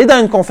dire, je vais aller dans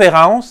une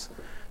conférence.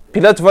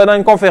 Puis là, tu vas dans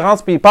une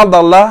conférence, puis il parle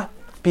d'Allah,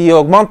 puis il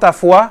augmente ta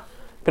foi.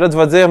 Puis là, tu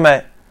vas dire,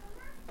 mais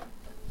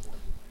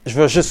je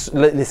vais juste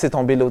laisser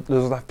tomber l'autre.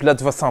 Puis là,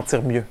 tu vas te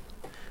sentir mieux.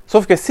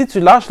 Sauf que si tu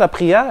lâches la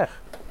prière,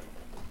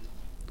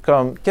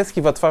 qu'est-ce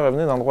qui va te faire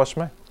revenir dans le droit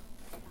chemin?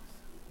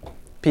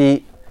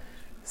 Puis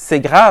c'est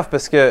grave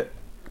parce que,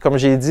 comme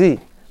j'ai dit,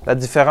 la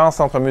différence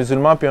entre un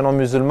musulman et un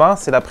non-musulman,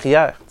 c'est la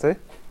prière, tu sais.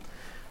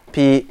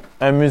 Puis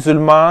un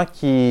musulman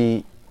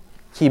qui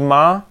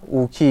ment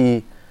ou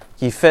qui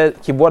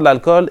boit de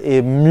l'alcool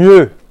est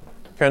mieux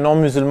qu'un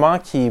non-musulman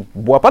qui ne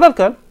boit pas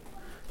d'alcool,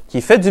 qui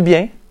fait du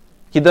bien,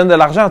 qui donne de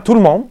l'argent à tout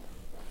le monde.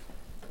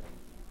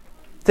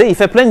 Tu sais, il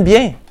fait plein de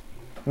bien,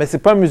 mais c'est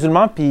pas un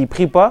musulman puis il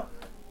prie pas.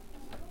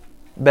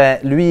 Ben,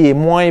 lui est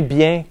moins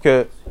bien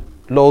que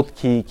l'autre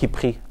qui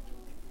prie.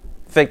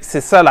 Fait que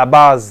c'est ça la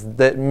base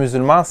d'être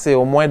musulman, c'est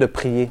au moins de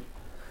prier.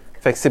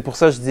 Fait que c'est pour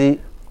ça que je dis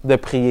de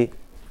prier.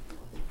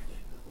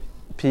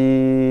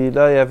 Puis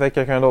là, il y avait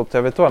quelqu'un d'autre. Il y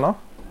avait toi, non?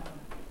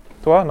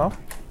 Toi, non?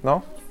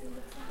 Non?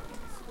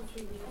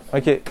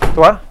 OK.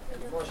 Toi?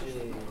 Moi,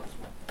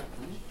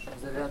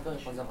 vous avez un peu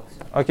répondu à ma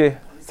question. OK.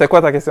 C'est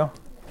quoi ta question?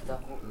 C'était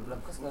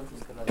presque la même chose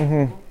que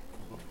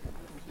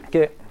la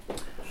OK.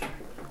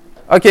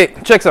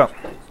 OK, check ça.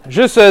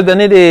 Juste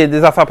donner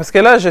des affaires. Parce que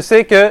là, je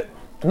sais que,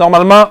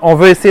 normalement, on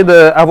veut essayer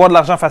d'avoir de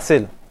l'argent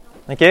facile.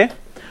 OK?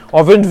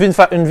 On veut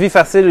une vie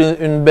facile,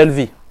 une belle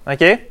vie.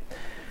 OK?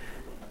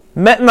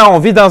 Maintenant, on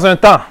vit dans un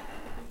temps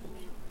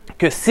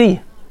que si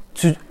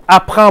tu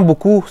apprends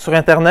beaucoup sur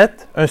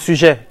Internet un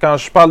sujet, quand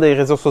je parle des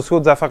réseaux sociaux,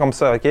 des affaires comme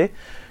ça, OK?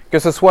 Que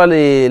ce soit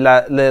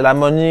la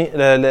monnaie,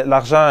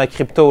 l'argent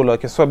crypto, là,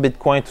 que ce soit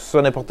Bitcoin, tout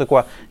ça, n'importe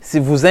quoi. Si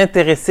vous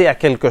intéressez à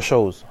quelque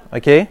chose,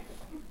 OK?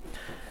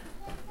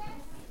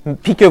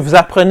 Puis que vous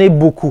apprenez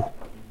beaucoup,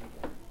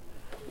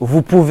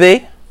 vous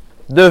pouvez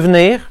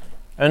devenir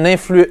un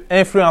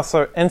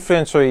influenceur,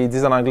 ils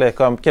disent en anglais,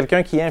 comme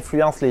quelqu'un qui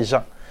influence les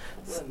gens.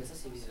 Ouais, mais ça,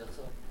 c'est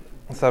vice-versa.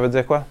 Ça veut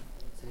dire quoi?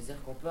 Ça veut dire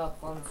qu'on peut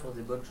apprendre sur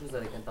des bonnes choses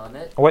avec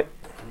Internet. Oui.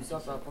 Mais ça, on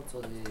peut apprendre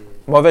sur des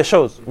Mauvaises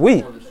choses.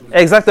 Oui, mauvaises choses.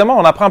 exactement.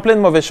 On apprend plein de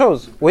mauvaises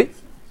choses. Oui.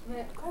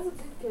 Mais quand vous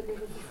dites que les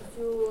réseaux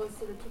sociaux,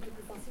 c'est le truc le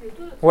plus facile et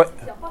tout, Ouais.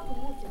 il n'y a pas tout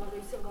le monde qui va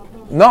réussir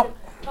là-dedans. Non.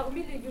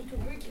 Parmi les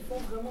youtubeurs qui font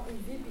vraiment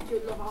une vie et que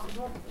leur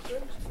argent,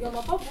 il n'y en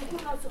a pas beaucoup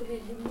là sur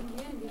des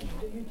milliers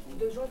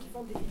de gens qui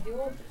font des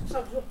vidéos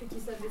chaque jour et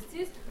qui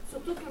s'investissent.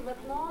 Surtout que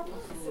maintenant,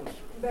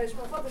 ben, je ne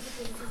parle pas de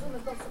ces réseaux sociaux,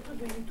 maintenant surtout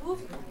de YouTube,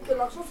 que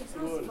l'argent c'est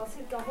plus aussi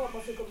facile qu'avant.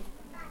 Parce que comme,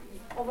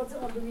 on va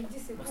dire en 2010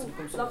 et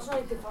tout, l'argent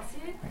était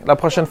facile. La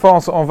prochaine fois,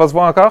 on va se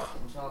voir encore?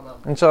 Inch'Allah.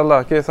 Inch'Allah.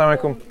 OK, salam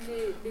alaikum.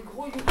 Les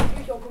gros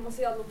youtubeurs qui ont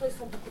commencé à longtemps,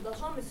 ils ont beaucoup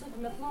d'argent, mais ceux de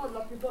maintenant,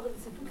 la plupart,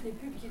 c'est toutes les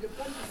pubs qui le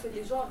prennent, c'est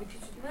les gens avec qui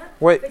tu te mets.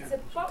 Oui. Fait que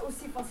c'est pas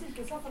aussi facile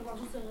que ça, faire de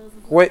l'argent sur les réseaux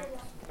sociaux. Oui.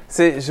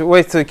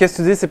 Qu'est-ce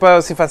que tu dis? C'est pas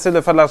aussi facile de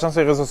faire de l'argent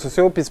sur les réseaux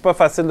sociaux, puis c'est pas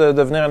facile de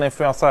devenir un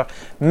influenceur.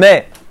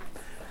 Mais,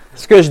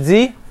 ce que je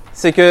dis,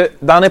 c'est que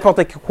dans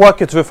n'importe quoi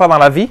que tu veux faire dans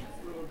la vie,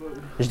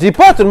 je dis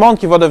pas à tout le monde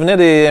qui va devenir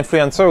des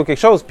influenceurs ou quelque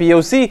chose. Puis il y a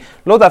aussi,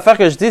 l'autre affaire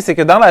que je dis, c'est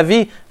que dans la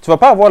vie, tu vas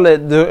pas avoir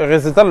le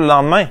résultat le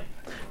lendemain.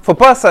 Faut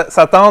pas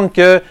s'attendre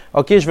que,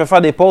 OK, je vais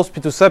faire des posts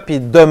puis tout ça, puis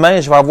demain,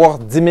 je vais avoir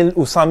 10 000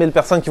 ou 100 000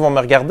 personnes qui vont me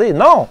regarder.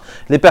 Non!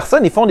 Les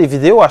personnes, ils font des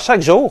vidéos à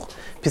chaque jour.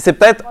 Puis c'est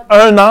peut-être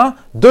 1 an,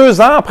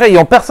 2 ans après, ils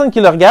n'ont personne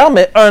qui le regarde,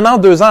 mais 1 an,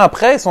 2 ans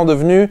après, ils sont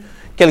devenus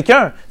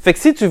quelqu'un. Fait que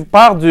si tu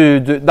pars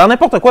dans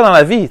n'importe quoi dans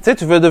la vie, tu sais,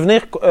 tu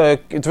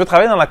veux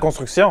travailler dans la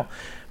construction,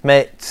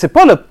 mais c'est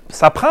pas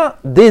ça prend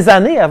des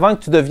années avant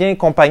que tu deviens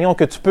compagnon,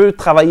 que tu peux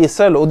travailler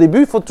seul. Au début,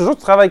 il faut toujours que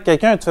tu travailles avec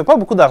quelqu'un. Tu fais pas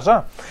beaucoup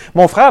d'argent.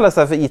 Mon frère, là,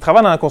 il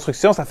travaille dans la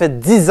construction, ça fait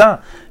 10 ans.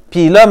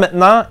 Puis là,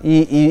 maintenant,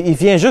 il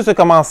vient juste de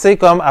commencer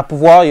comme à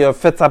pouvoir, il a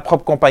fait sa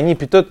propre compagnie,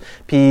 puis tout.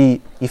 Puis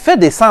il fait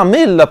des 100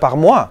 000 là, par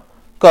mois.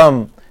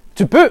 Comme,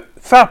 tu peux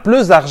faire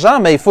plus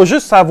d'argent, mais il faut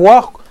juste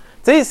savoir.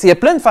 Tu sais, il y a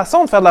plein de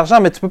façons de faire de l'argent,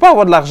 mais tu peux pas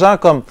avoir de l'argent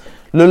comme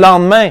le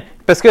lendemain.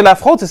 Parce que la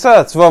fraude, c'est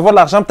ça. Tu vas avoir de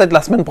l'argent peut-être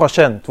la semaine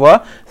prochaine, tu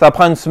vois. Ça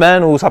prend une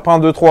semaine ou ça prend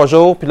 2-3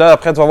 jours, puis là,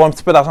 après, tu vas avoir un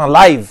petit peu d'argent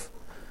live.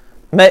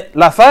 Mais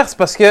l'affaire, c'est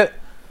parce que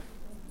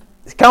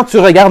quand tu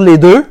regardes les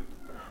deux,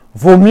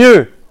 vaut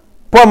mieux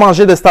pas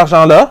manger de cet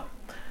argent-là,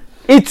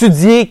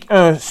 étudier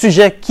un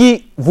sujet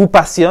qui vous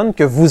passionne,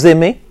 que vous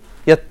aimez.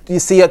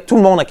 Tout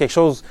le monde a quelque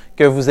chose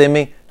que vous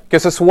aimez. Que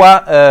ce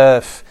soit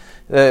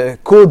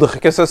coudre,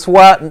 que ce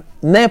soit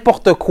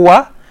n'importe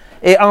quoi.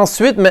 Et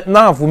ensuite,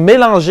 maintenant, vous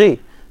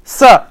mélangez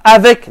ça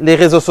avec les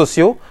réseaux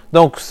sociaux.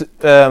 Donc,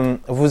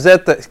 vous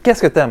êtes...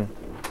 Qu'est-ce que t'aimes?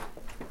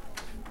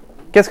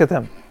 Qu'est-ce que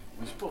t'aimes?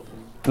 Le sport.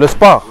 Le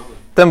sport.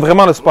 T'aimes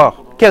vraiment le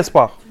sport? Quel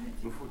sport?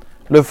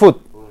 Le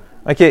foot.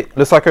 Le foot. OK,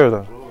 le soccer,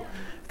 là.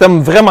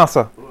 T'aimes vraiment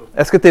ça?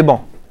 Est-ce que t'es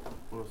bon?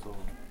 Ouais, ça va.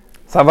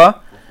 Ça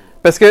va?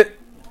 Parce que, tu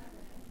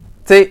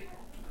sais,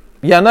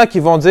 il y en a qui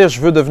vont dire, je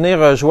veux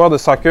devenir joueur de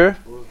soccer,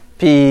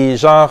 puis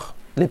genre,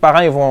 les parents,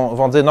 ils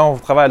vont dire, non,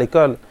 vous travaillez à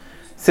l'école.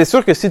 C'est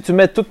sûr que si tu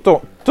mets toutes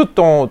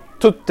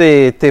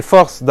tes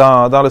forces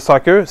dans le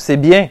soccer, c'est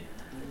bien.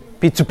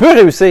 Puis tu peux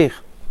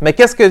réussir. Mais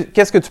qu'est-ce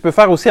que tu peux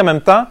faire aussi en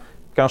même temps,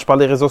 quand je parle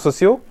des réseaux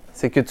sociaux,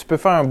 c'est que tu peux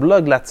faire un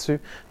blog là-dessus.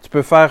 Tu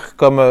peux faire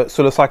comme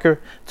sur le soccer.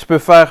 Tu peux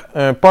faire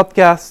un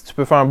podcast, tu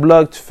peux faire un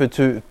blog,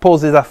 tu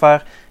poses des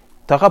affaires.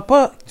 Tu n'auras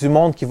pas du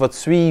monde qui va te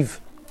suivre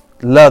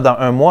là dans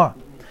 1 mois.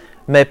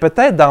 Mais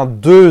peut-être dans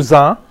 2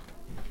 ans,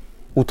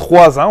 ou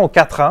 3 ans, ou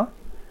 4 ans,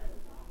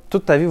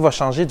 toute ta vie va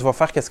changer, tu vas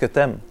faire qu'est-ce que tu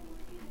aimes.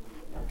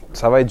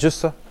 Ça va être juste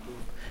ça.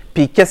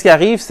 Puis qu'est-ce qui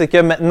arrive, c'est que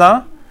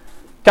maintenant,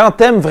 quand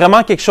tu aimes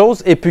vraiment quelque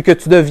chose et puis que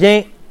tu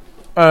deviens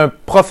un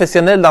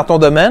professionnel dans ton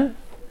domaine,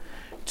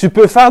 tu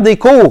peux faire des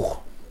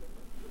cours.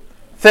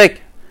 Fait que,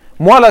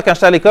 moi, là, quand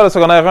j'étais à l'école,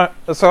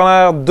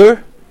 secondaire 2,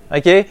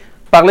 OK,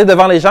 parler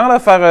devant les gens, là,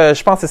 faire,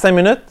 je pense, c'est 5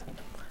 minutes,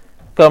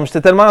 comme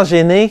j'étais tellement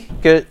gêné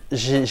que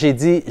j'ai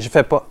dit, je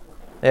fais pas.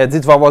 Elle a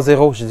dit, tu vas avoir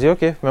 0. J'ai dit,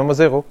 OK, mets-moi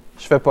 0.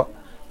 Je fais pas.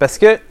 Parce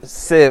que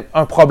c'est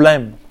un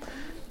problème.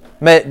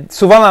 Mais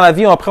souvent dans la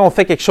vie, après, on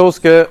fait quelque chose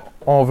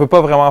qu'on ne veut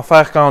pas vraiment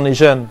faire quand on est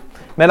jeune.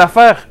 Mais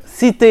l'affaire,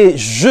 si tu es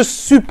juste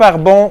super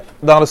bon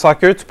dans le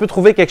soccer, tu peux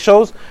trouver quelque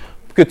chose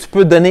que tu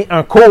peux donner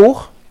un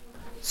cours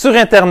sur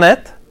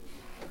Internet.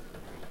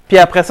 Puis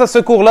après ça, ce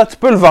cours-là, tu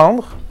peux le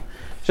vendre.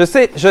 Je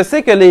sais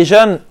que les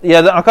jeunes, il y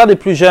a encore des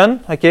plus jeunes,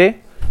 OK,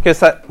 que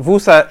vous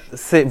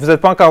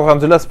n'êtes pas encore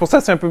rendu là. C'est pour ça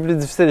que c'est un peu plus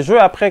difficile. Je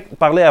veux après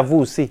parler à vous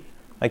aussi.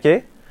 OK?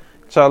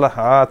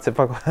 Inch'Allah, tu sais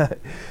pas quoi.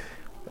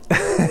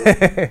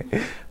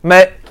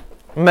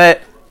 mais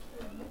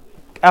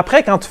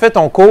après, quand tu fais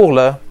ton cours,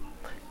 là,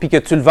 puis que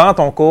tu le vends,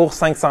 ton cours,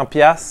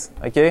 500$,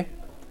 OK?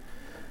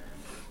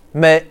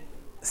 Mais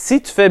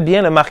si tu fais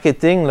bien le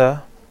marketing,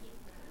 là,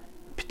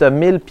 puis tu as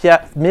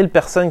 1000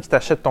 personnes qui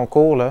t'achètent ton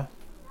cours, là,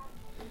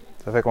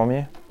 ça fait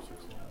combien?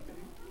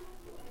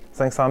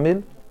 500 000?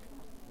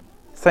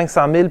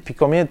 500 000, puis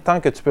combien de temps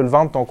que tu peux le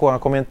vendre, ton cours? En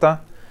combien de temps?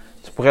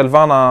 Tu pourrais le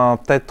vendre en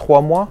peut-être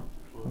 3 mois,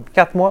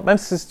 4 mois, même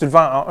si tu le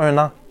vends en 1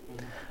 an.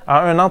 En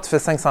 1 an, tu fais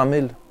 500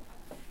 000.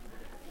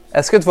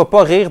 Est-ce que tu ne vas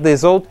pas rire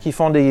des autres qui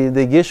font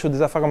des guiches ou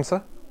des affaires comme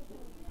ça?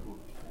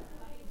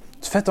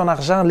 Tu fais ton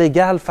argent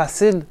légal,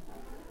 facile.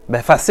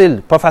 Ben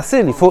facile, pas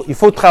facile. Il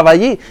faut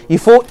travailler. Il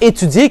faut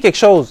étudier quelque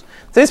chose.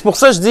 Tu sais, c'est pour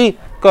ça que je dis,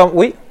 comme,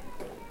 oui.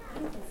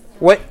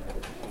 Oui.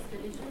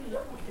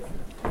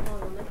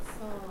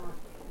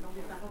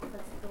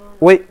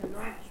 Oui.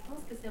 Je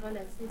pense que c'est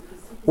relatif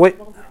aussi. Oui.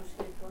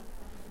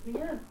 Mais il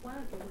y a un point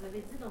que vous avez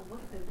dit dans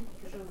votre vie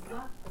que je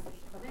vois, parce que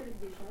je travaille avec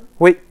des jeunes,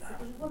 Oui. c'est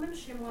que je vois même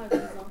chez moi à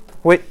 12 ans.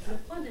 Oui. Le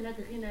point de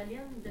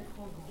l'adrénaline d'être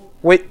en groupe.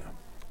 Oui.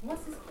 Moi,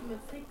 c'est ce qui me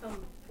fait comme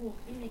pour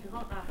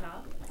immigrants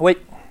arabes. Oui.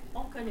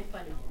 On ne connaît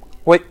pas les gens.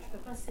 Oui. Je ne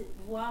peux pas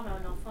voir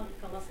un enfant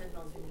qui commence à être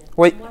dans une lettre.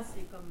 Oui. Moi,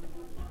 c'est comme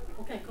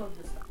aucun code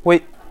de ça.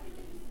 Oui.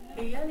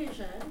 Et il y a les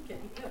jeunes qui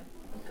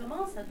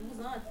commencent à 12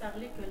 ans à te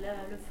parler que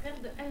le frère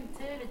de un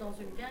tel est dans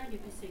une gang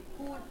et puis c'est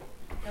cool.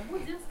 T'as beau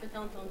dire ce que tu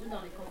as entendu dans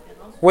les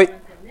conférences Oui. sur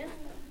Internet,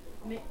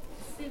 mais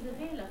c'est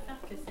vrai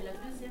l'affaire que c'est la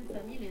deuxième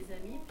famille, les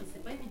amis, puis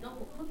c'est pas évident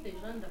pour toutes les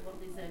jeunes d'avoir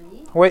des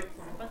amis. Oui.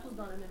 On n'est pas tous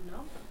dans la même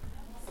norme.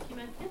 Ce qui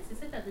m'inquiète, c'est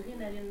cette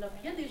adrénaline-là.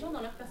 Puis il y a des gens dans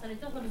leur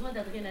personnalité qui ont besoin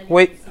d'adrénaline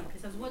Oui. aussi, puis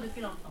ça se voit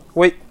depuis l'enfance.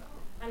 Oui.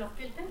 Alors,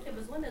 quelqu'un qui a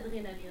besoin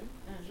d'adrénaline,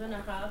 un jeune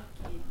arabe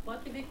qui n'est pas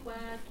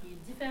québécois, qui est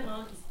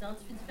différent, qui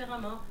s'identifie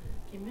différemment,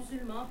 qui est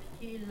musulman, puis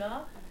qui est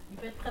là, il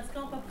peut être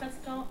pratiquant, pas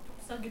pratiquant,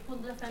 ça dépend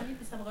de la famille,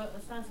 puis ça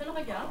le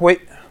regarde. Oui.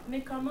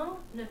 Mais comment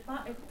ne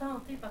pas être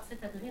tenté par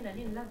cette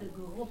adrénaline-là de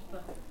groupe?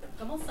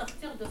 Comment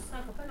sortir de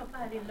ça? Comment ne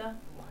pas aller là?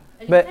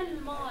 Elle Ben, est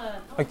tellement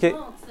OK.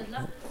 tentante,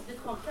 celle-là,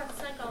 d'être en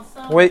 4-5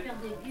 ensemble, Oui. à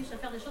faire des guiches, à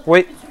faire des choses.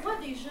 Oui. Puis tu vois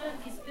des jeunes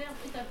qui se perdent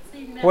petit à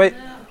petit, ils Oui.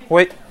 puis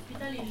Oui.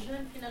 t'as les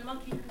jeunes, finalement,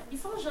 ils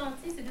sont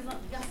gentils, c'est des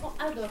garçons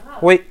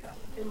adorables. Oui.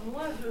 Et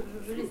moi,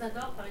 je les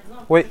adore, par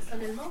exemple, Oui.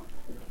 personnellement.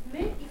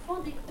 Mais ils font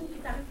des coups, puis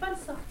tu n'arrives pas à le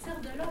sortir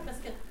de là, parce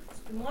que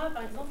moi,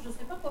 par exemple, je ne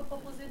sais pas quoi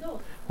proposer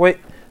d'autre. Oui.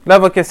 Là,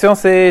 votre question,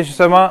 c'est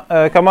justement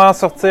comment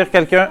sortir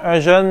quelqu'un, un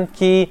jeune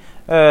qui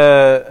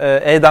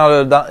est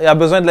a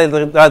besoin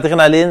de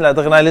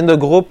l'adrénaline de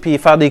groupe, puis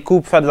faire des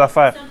coups, puis faire des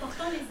affaires. C'est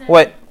important, les amis.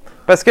 Oui.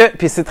 Parce que,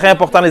 puis c'est très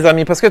important, les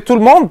amis, parce que tout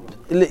le monde,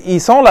 ils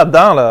sont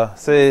là-dedans, là.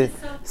 C'est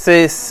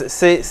ça,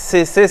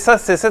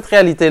 c'est cette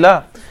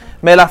réalité-là.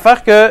 Mais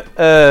l'affaire que,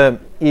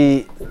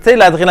 tu sais,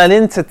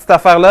 l'adrénaline, cette petite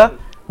affaire-là,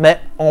 mais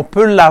on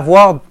peut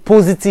l'avoir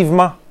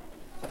positivement.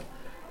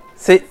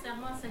 C'est,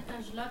 Sincèrement, à cet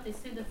âge-là, tu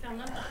essaies de faire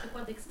n'importe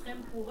quoi d'extrême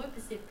pour eux,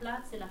 puis c'est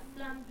plate, c'est la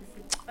flamme, puis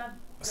c'est pas.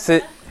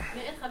 C'est-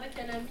 Mais être avec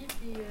un ami,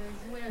 puis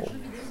jouer à un jeu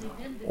vidéo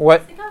débile,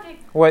 Ouais. c'est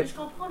correct. Ouais. Je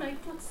comprends, on a eu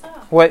tout ça.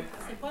 ouais,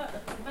 C'est pas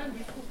un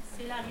défaut,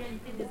 c'est la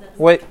réalité des adultes.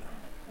 ouais,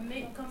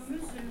 Mais comme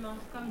musulmans,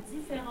 comme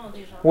différents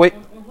déjà, Oui.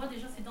 on doit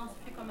déjà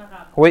s'identifier comme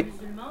arabes. Oui.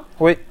 Musulmans,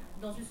 oui,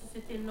 dans une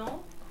société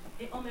non,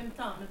 et en même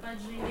temps, ne pas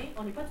être gêné.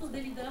 On n'est pas tous des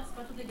leaders, c'est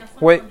pas tous des garçons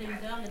Oui. qui sont des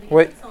leaders. Il y a des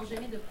Oui. garçons qui sont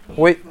gênés de prier.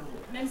 oui,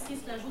 Même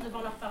s'ils se la jouent devant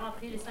leurs parents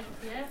prier les 5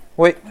 prières,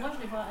 oui, moi je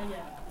les vois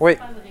ailleurs. Oui.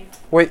 C'est pas vrai.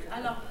 oui,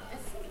 Alors,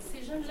 est-ce que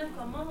ces jeunes-là,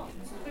 comment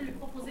tu peux lui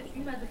proposer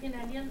une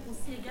adrénaline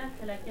aussi égale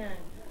que la gang?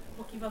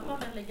 Pour qu'il ne va pas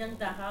vers les gangs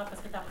d'arabes,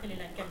 parce que tu as pris les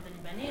gangs de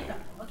Libanais.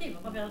 Ok, il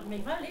va pas vers.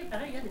 Mais il va aller,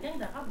 pareil, il y a des gangs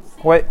d'arabes aussi.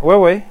 oui, oui,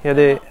 oui. Il y a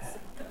des.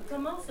 Alors,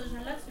 comment ce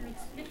jeune-là, tu lui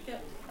expliques que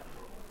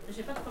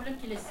j'ai pas de problème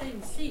qu'il essaie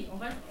aussi. On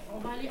va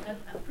aller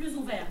à plus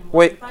ouvert.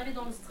 Oui. On va pas aller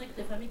dans le strict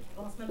des familles qui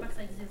ne pensent même pas que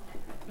ça existe.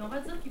 Mais on va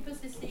dire qu'il peut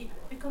s'essayer.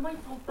 Mais comment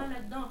il ne tombe pas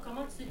là-dedans?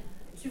 Comment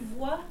tu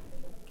vois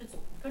que tu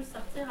peux le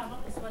sortir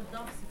avant qu'il soit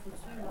dedans, c'est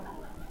foutu, là?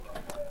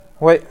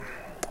 Oui.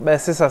 Ben,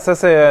 c'est ça. Ça,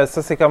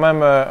 c'est quand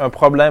même un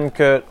problème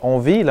qu'on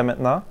vit, là,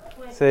 maintenant.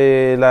 Ouais.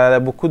 C'est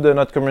beaucoup de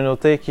notre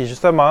communauté qui,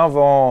 justement,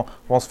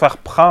 vont se faire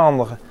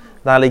prendre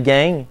dans les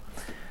gangs.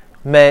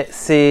 Mais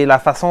c'est la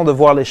façon de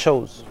voir les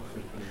choses.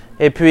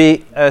 Et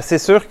puis, c'est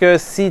sûr que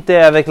si tu es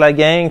avec la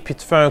gang, puis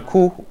tu fais un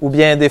coup, ou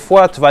bien des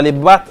fois, tu vas aller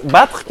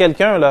battre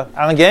quelqu'un, là,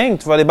 en gang,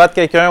 tu vas aller battre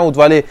quelqu'un, ou tu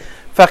vas aller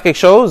faire quelque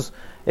chose,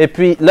 et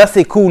puis là,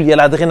 c'est cool, il y a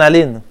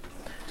l'adrénaline.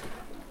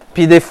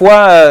 Puis des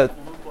fois, tu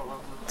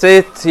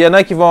sais, il y en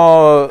a qui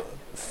vont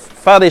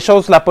faire des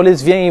choses, la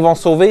police vient, ils vont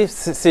sauver,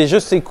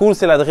 c'est cool,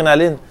 c'est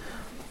l'adrénaline.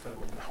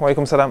 Oui,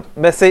 comme ça, dame.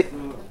 Mais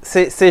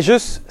c'est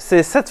juste,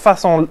 c'est cette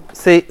façon,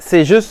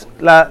 c'est juste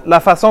la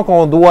façon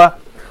qu'on doit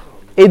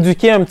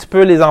éduquer un petit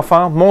peu les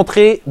enfants,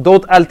 montrer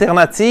d'autres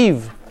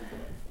alternatives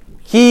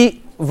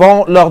qui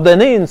vont leur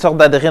donner une sorte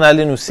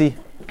d'adrénaline aussi.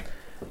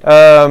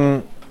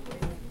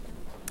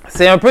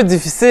 C'est un peu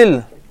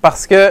difficile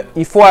parce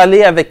qu'il faut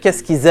aller avec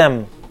qu'est-ce qu'ils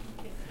aiment.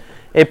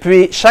 Et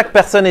puis, chaque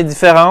personne est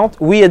différente.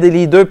 Oui, il y a des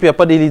leaders, puis il n'y a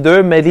pas des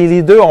leaders, mais les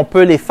leaders, on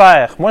peut les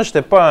faire. Moi, je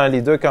n'étais pas un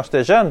leader quand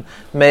j'étais jeune,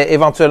 mais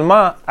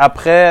éventuellement,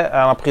 après,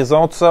 en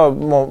prison, tout ça,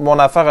 mon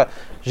affaire,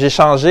 j'ai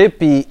changé,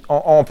 puis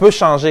on peut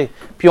changer.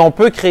 Puis on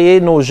peut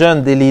créer nos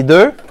jeunes des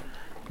leaders,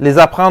 les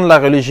apprendre la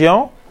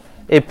religion,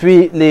 et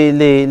puis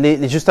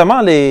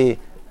justement,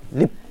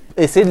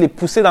 essayer de les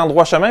pousser dans le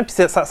droit chemin. Puis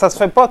ça se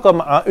fait pas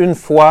comme en une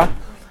fois,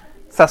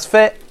 ça se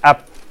fait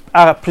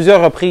à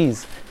plusieurs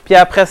reprises. Puis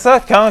après ça,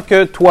 quand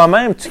que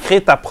toi-même, tu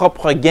crées ta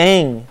propre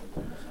gang,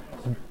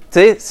 tu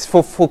sais,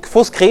 il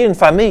faut se créer une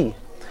famille.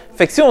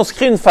 Fait que si on se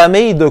crée une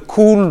famille de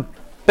cool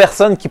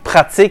personnes qui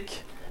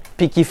pratiquent,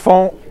 puis qui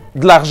font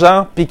de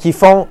l'argent, puis qui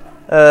font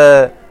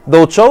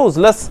d'autres choses,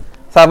 là,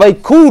 ça va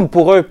être cool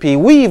pour eux. Puis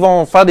oui, ils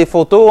vont faire des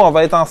photos, on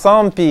va être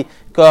ensemble, puis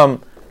comme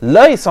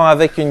là, ils sont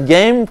avec une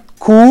game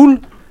cool,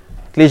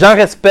 que les gens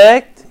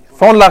respectent,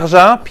 font de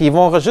l'argent, puis ils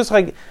vont juste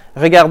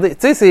regarder.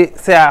 Tu sais,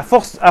 c'est à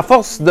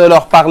force de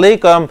leur parler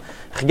comme,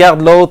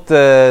 regarde l'autre,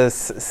 tu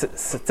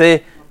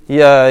sais, il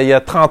y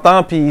a 30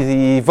 ans, puis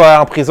il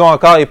va en prison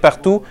encore et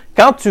partout.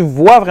 Quand tu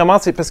vois vraiment,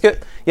 c'est parce que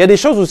il y a des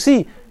choses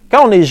aussi,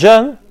 quand on est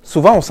jeune,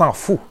 souvent on s'en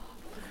fout.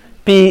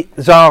 Puis,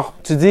 genre,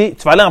 tu dis,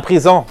 tu vas aller en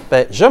prison.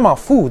 Ben, je m'en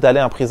fous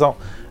d'aller en prison.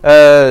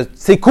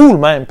 C'est cool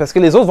même, parce que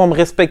les autres vont me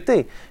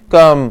respecter.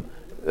 Comme,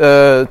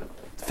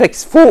 fait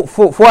qu'il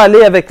faut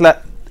aller avec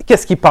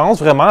qu'est-ce qu'ils pensent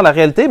vraiment, la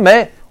réalité,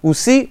 mais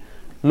aussi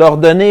leur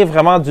donner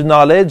vraiment du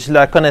knowledge,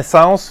 la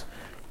connaissance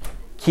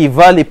qui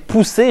va les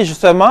pousser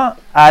justement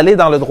à aller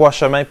dans le droit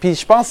chemin. Puis,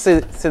 je pense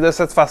que c'est de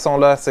cette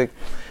façon-là.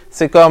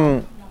 C'est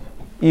comme,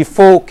 il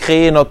faut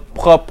créer notre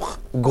propre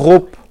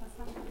groupe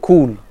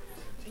cool.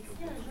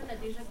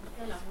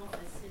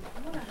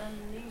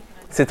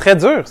 C'est très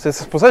dur.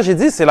 C'est pour ça que j'ai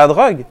dit, c'est la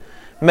drogue.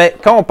 Mais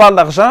quand on parle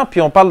d'argent,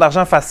 puis on parle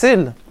d'argent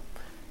facile,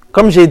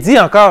 comme j'ai dit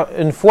encore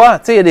une fois,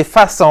 tu sais, il y a des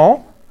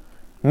façons,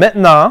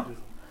 maintenant,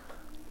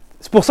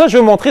 c'est pour ça que je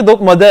veux montrer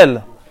d'autres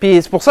modèles.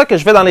 Puis c'est pour ça que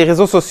je vais dans les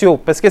réseaux sociaux,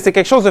 parce que c'est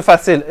quelque chose de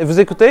facile. Vous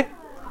écoutez?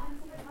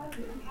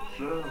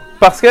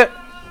 Parce que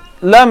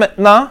là,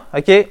 maintenant,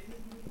 OK,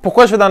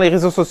 pourquoi je vais dans les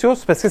réseaux sociaux?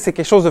 C'est parce que c'est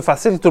quelque chose de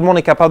facile et tout le monde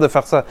est capable de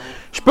faire ça.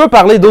 Je peux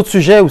parler d'autres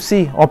sujets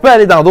aussi. On peut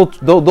aller dans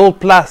d'autres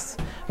places.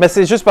 Mais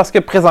c'est juste parce que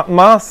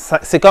présentement,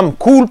 c'est comme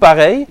cool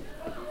pareil.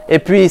 Et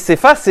puis, c'est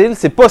facile,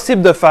 c'est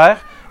possible de faire.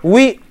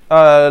 Oui,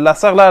 la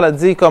sœur là, elle a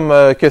dit comme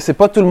que c'est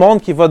pas tout le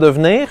monde qui va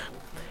devenir.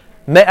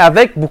 Mais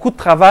avec beaucoup de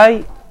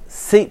travail,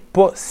 c'est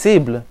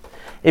possible.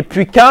 Et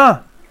puis, quand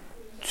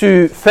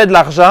tu fais de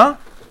l'argent,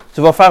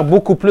 tu vas faire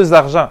beaucoup plus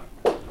d'argent.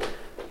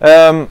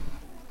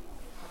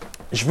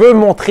 Je veux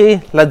montrer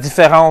la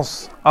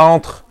différence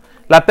entre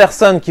la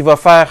personne qui va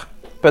faire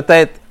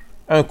peut-être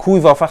un coup,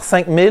 il va faire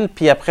 5 000,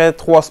 puis après,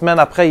 3 semaines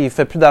après, il ne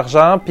fait plus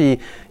d'argent, puis,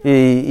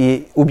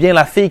 ou bien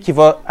la fille qui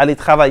va aller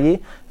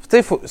travailler.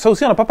 Tu sais, ça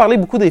aussi, on n'a pas parlé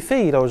beaucoup des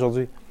filles là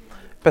aujourd'hui.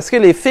 Parce que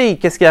les filles,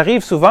 qu'est-ce qui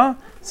arrive souvent?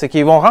 C'est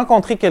qu'ils vont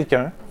rencontrer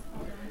quelqu'un,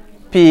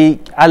 puis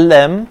elle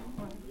l'aime,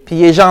 puis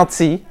il est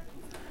gentil,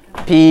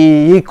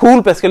 puis il est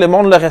cool parce que le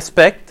monde le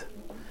respecte,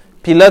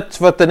 puis là,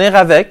 tu vas tenir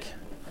avec,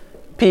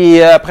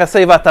 puis après ça,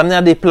 il va t'amener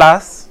à des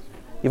places,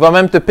 il va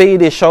même te payer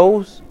des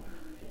choses,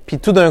 puis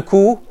tout d'un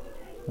coup,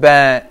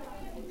 ben,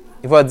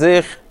 il va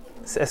dire,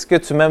 est-ce que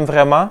tu m'aimes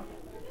vraiment?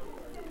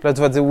 Là,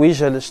 tu vas dire, oui,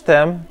 je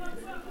t'aime.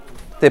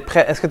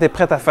 Est-ce que tu es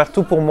prête à faire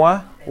tout pour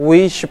moi?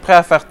 Oui, je suis prêt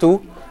à faire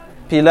tout.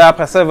 Puis là,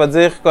 après ça, il va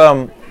dire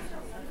comme,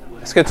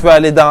 est-ce que tu veux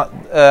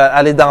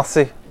aller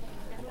danser?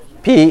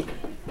 Puis,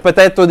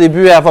 peut-être au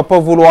début, elle va pas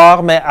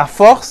vouloir, mais à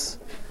force,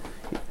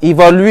 il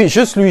va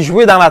juste lui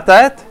jouer dans la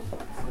tête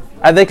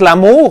avec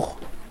l'amour,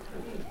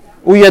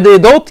 où il y a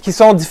d'autres qui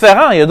sont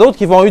différents. Il y a d'autres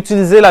qui vont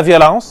utiliser la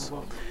violence.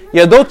 Il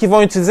y a d'autres qui vont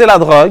utiliser la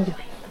drogue.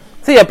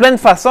 Tu sais, il y a plein de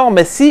façons,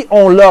 mais si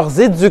on leur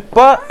éduque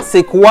pas,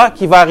 c'est quoi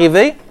qui va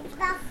arriver?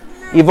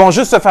 Ils vont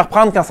juste se faire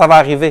prendre quand ça va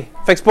arriver.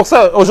 Fait que c'est pour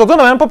ça, aujourd'hui,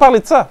 on n'a même pas parlé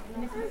de ça.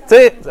 Tu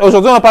sais,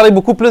 aujourd'hui, on a parlé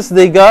beaucoup plus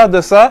des gars,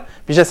 de ça,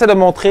 puis j'essaie de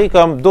montrer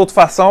comme d'autres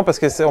façons, parce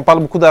que on parle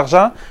beaucoup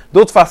d'argent,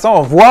 d'autres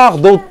façons, voir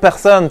d'autres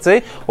personnes, tu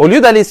sais. Au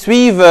lieu d'aller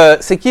suivre,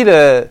 c'est qui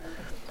le...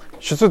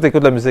 Je suis sûr que tu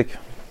écoutes la musique.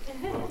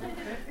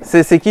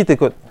 C'est qui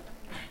t'écoutes?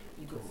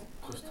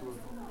 Presque tout.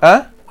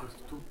 Hein? Presque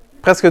tout.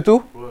 Presque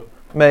tout? Ouais.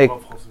 Mais... Rap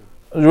français.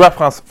 Le rap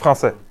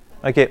français.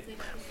 OK.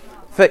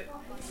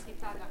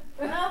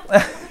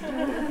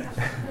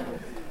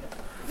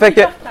 Fait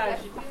que...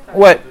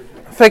 Ouais.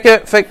 Fait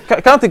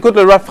que quand tu écoutes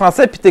le rap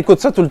français, puis tu écoutes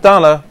ça tout le temps,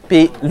 là,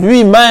 puis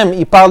lui-même,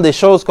 il parle des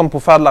choses comme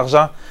pour faire de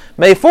l'argent.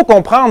 Mais il faut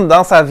comprendre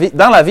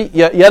dans la vie,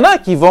 il y en a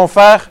qui vont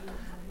faire...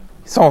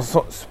 Ils sont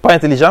pas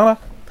intelligents, là.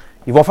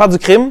 Ils vont faire du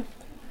crime.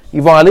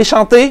 Ils vont aller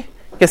chanter.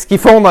 Qu'est-ce qu'ils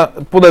font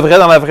pour de vrai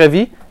dans la vraie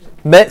vie?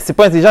 Mais c'est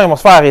pas intelligent, ils vont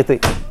se faire arrêter.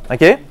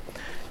 OK?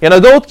 Il y en a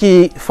d'autres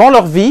qui font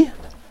leur vie,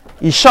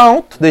 ils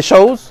chantent des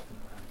choses,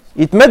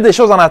 ils te mettent des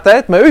choses dans la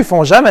tête, mais eux, ils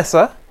font jamais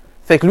ça.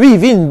 Fait que lui, il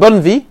vit une bonne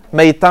vie,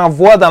 mais il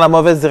t'envoie dans la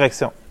mauvaise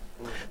direction.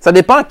 Ça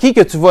dépend qui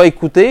que tu vas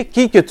écouter,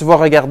 qui que tu vas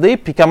regarder,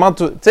 puis comment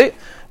tu... Tu sais,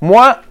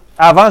 moi,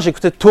 avant,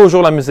 j'écoutais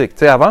toujours la musique. Tu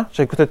sais, avant,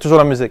 j'écoutais toujours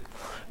la musique.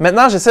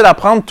 Maintenant, j'essaie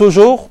d'apprendre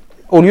toujours,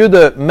 au lieu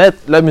de mettre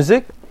la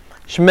musique,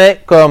 je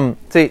mets comme...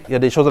 Tu sais, il y a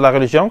des choses de la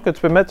religion que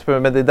tu peux mettre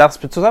des dards,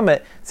 puis tout ça,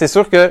 mais c'est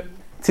sûr que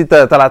si tu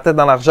as la tête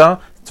dans l'argent,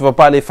 tu vas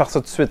pas aller faire ça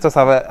tout de suite.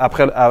 Ça va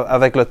après,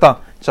 avec le temps,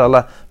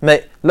 Inch'Allah.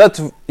 Mais là,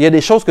 il y a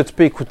des choses que tu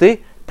peux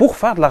écouter pour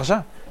faire de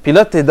l'argent. Puis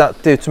là,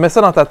 tu mets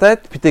ça dans ta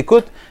tête, puis tu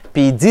écoutes,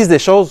 puis ils disent des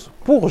choses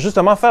pour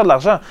justement faire de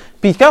l'argent.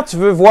 Puis quand tu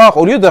veux voir,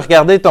 au lieu de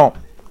regarder ton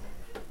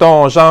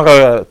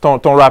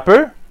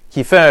rappeur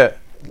qui fait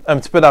un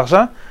petit peu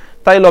d'argent,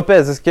 Tai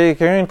Lopez, est-ce que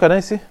quelqu'un le connaît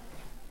ici?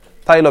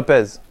 Tai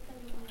Lopez.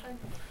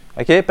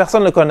 OK?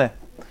 Personne ne le connaît.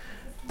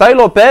 Tai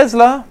Lopez,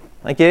 là,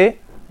 OK?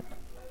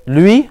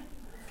 Lui,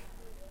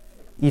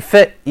 il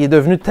est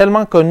devenu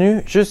tellement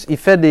connu, il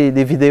fait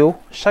des vidéos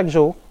chaque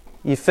jour.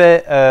 Il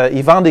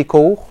vend des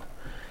cours.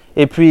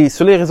 Et puis,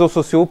 sur les réseaux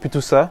sociaux, puis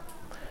tout ça.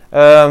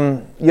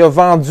 Il a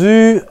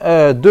vendu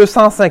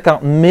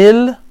 250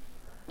 000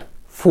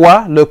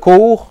 fois le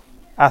cours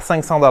à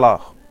 500 $.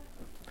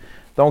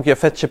 Donc, il a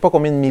fait je ne sais pas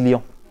combien de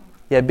millions.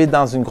 Il habite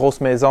dans une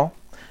grosse maison.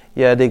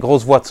 Il a des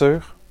grosses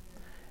voitures.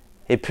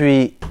 Et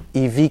puis,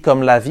 il vit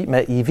comme la vie.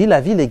 Mais il vit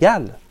la vie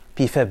légale.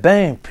 Puis, il fait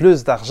bien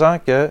plus d'argent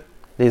que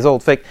les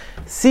autres. Fait que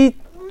si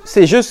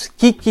c'est juste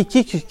qui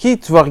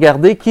tu vas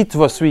regarder, qui tu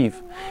vas suivre.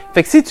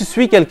 Fait que si tu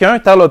suis quelqu'un,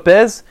 Tai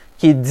Lopez,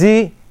 qui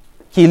dit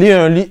qu'il lit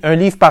un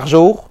livre par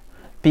jour,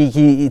 puis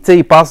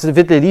il passe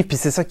vite les livres, puis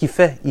c'est ça qu'il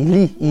fait. Il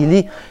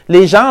lit.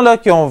 Les gens là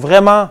qui ont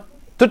vraiment,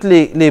 tous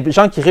les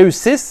gens qui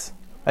réussissent,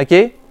 OK,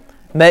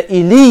 mais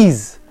ils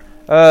lisent,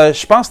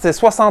 je pense que c'était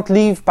 60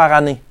 livres par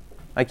année,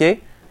 OK?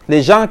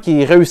 Les gens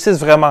qui réussissent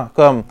vraiment,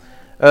 comme...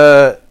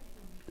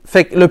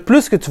 fait que le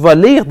plus que tu vas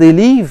lire des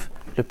livres,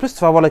 le plus tu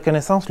vas avoir la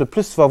connaissance, le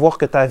plus tu vas voir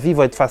que ta vie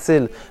va être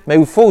facile. Mais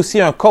il faut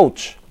aussi un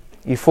coach.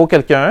 Il faut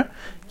quelqu'un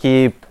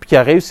qui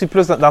a réussi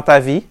plus dans ta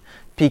vie,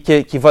 puis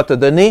qui va te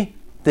donner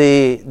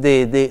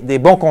des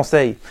bons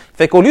conseils.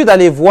 Fait qu'au lieu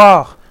d'aller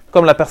voir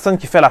comme la personne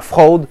qui fait la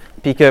fraude,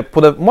 puis que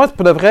pour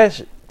de vrai,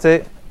 tu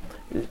sais,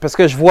 parce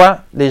que je vois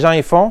les gens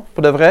ils font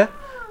pour de vrai,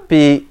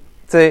 puis,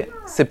 tu sais,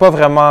 c'est pas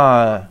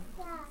vraiment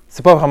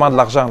de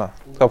l'argent, là.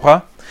 Tu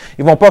comprends?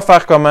 Ils vont pas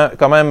faire quand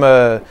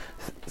même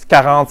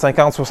 40,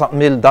 50, 60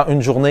 000 dans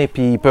une journée,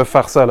 puis ils peuvent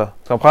faire ça, là.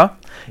 Tu comprends?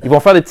 Ils vont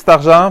faire des petits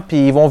argent,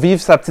 puis ils vont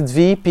vivre sa petite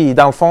vie, puis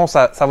dans le fond,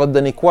 ça va te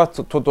donner quoi,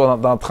 toi,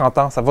 dans 30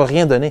 ans? Ça va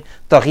rien donner. Tu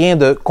n'as rien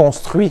de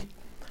construit.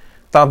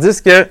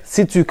 Tandis que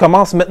si tu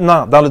commences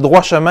maintenant dans le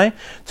droit chemin,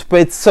 tu peux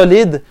être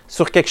solide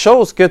sur quelque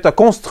chose que tu as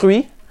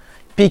construit,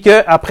 puis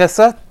qu'après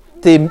ça,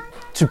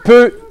 tu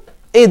peux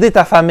aider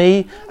ta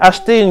famille,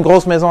 acheter une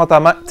grosse maison à ta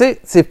mère. Tu sais,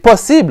 c'est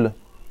possible.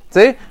 Tu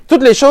sais,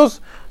 toutes les choses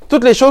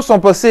sont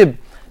possibles.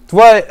 Tu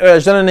vois,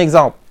 je donne un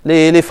exemple.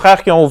 Les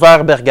frères qui ont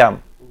ouvert Bergame.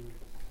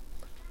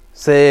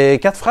 C'est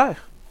 4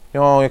 frères. Ils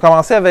ont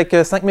commencé avec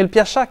 5 000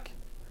 pièces chaque.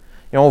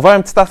 Ils ont ouvert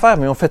une petite affaire,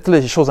 mais ils ont fait toutes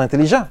les choses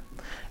intelligentes.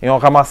 Ils ont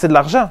ramassé de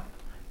l'argent.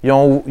 Ils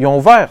ont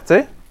ouvert, tu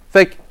sais.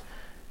 Fait que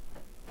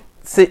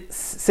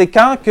c'est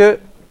quand que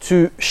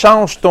tu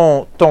changes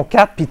ton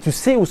cap puis tu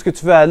sais où est-ce que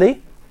tu veux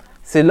aller,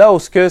 c'est là où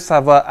est-ce que ça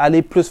va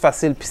aller plus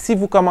facile. Puis si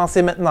vous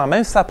commencez maintenant,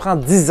 même si ça prend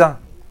 10 ans,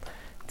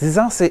 10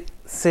 ans,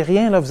 c'est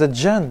rien, là, vous êtes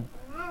jeune.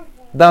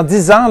 Dans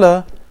 10 ans,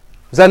 là,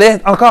 vous allez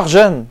être encore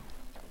jeune.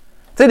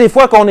 Tu sais, des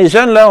fois, quand on est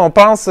jeune, là, on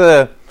pense,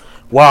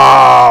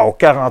 waouh,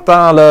 40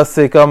 ans, là,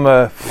 c'est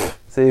comme,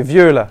 c'est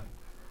vieux, là.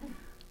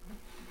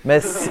 Mais,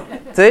 tu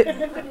sais,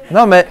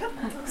 non, mais,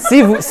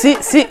 si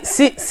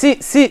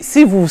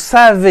vous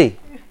savez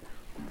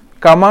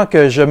comment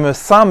que je me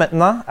sens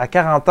maintenant, à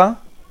 40 ans,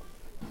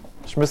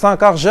 je me sens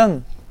encore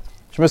jeune.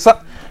 Je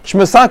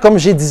me sens comme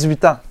j'ai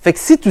 18 ans. Fait que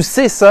si tu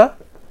sais ça,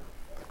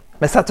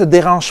 mais ça ne te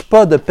dérange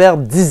pas de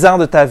perdre 10 ans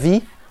de ta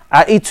vie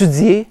à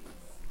étudier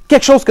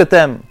quelque chose que tu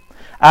aimes,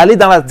 à aller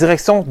dans la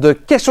direction de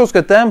quelque chose que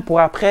tu aimes pour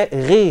après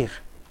rire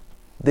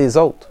des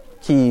autres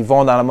qui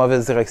vont dans la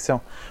mauvaise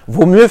direction.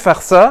 Vaut mieux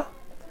faire ça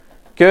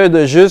que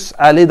de juste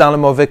aller dans le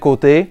mauvais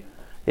côté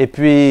et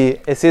puis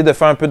essayer de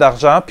faire un peu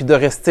d'argent puis de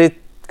rester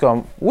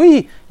comme...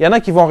 Oui, il y en a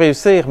qui vont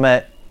réussir,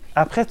 mais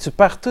après, tu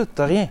perds tout,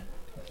 tu n'as rien.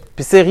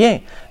 Puis c'est rien.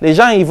 Les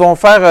gens, ils vont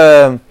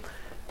faire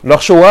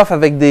leur show-off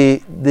avec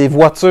des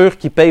voitures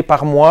qu'ils payent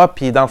par mois,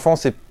 puis dans le fond,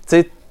 c'est, tu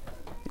sais,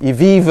 ils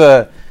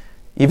vivent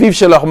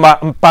chez leurs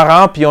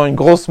parents, puis ils ont une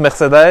grosse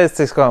Mercedes.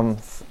 C'est comme,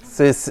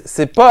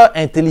 c'est pas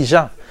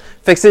intelligent.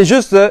 Fait que c'est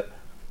juste,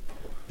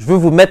 je veux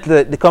vous mettre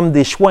comme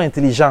des choix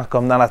intelligents,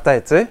 comme dans la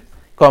tête, tu sais,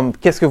 comme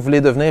qu'est-ce que vous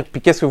voulez devenir,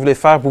 puis qu'est-ce que vous voulez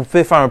faire. Vous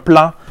pouvez faire un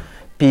plan,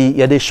 puis il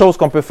y a des choses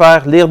qu'on peut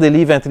faire, lire des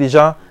livres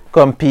intelligents,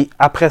 comme, puis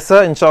après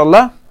ça,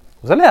 Inch'Allah,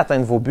 vous allez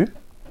atteindre vos buts.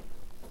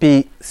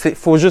 Puis il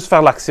faut juste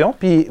faire l'action,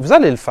 puis vous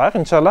allez le faire,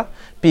 Inch'Allah.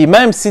 Puis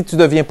même si tu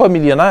ne deviens pas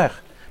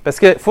millionnaire, parce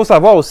qu'il faut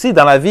savoir aussi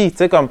dans la vie, tu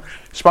sais, comme,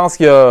 je pense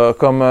qu'il y a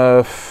comme,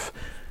 je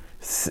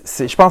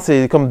pense que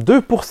c'est comme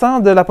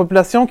 2% de la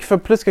population qui fait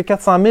plus que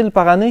 400 000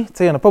 par année. Tu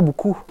sais, il n'y en a pas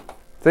beaucoup.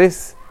 Tu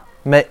sais,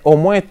 mais au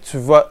moins, tu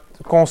vas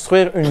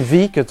construire une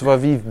vie que tu vas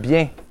vivre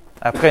bien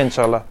après,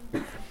 Inch'Allah.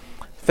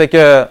 Fait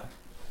que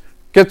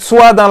tu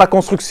sois dans la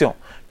construction,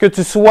 que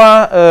tu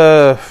sois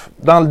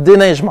dans le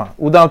déneigement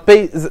ou dans le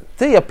pays. Tu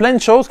sais, il y a plein de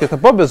choses que tu n'as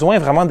pas besoin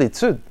vraiment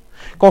d'études.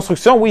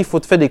 Construction, oui, il faut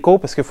te faire des cours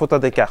parce qu'il faut te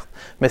des cartes.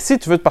 Mais si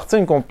tu veux te partir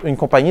une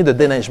compagnie de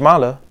déneigement,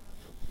 là,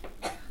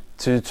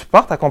 tu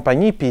pars ta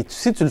compagnie, puis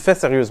si tu le fais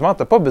sérieusement,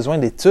 tu n'as pas besoin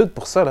d'études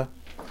pour ça, là.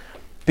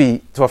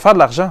 Puis tu vas faire de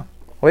l'argent.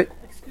 Oui?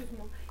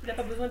 Excuse-moi, il n'a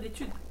pas besoin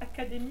d'études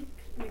académiques,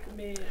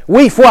 mais...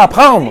 Oui, il faut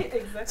apprendre.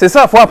 C'est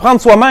ça, il faut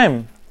apprendre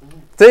soi-même.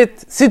 Tu sais,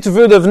 si tu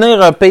veux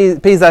devenir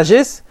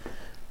paysagiste,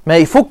 mais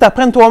il faut que tu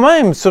apprennes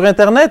toi-même sur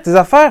Internet tes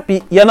affaires.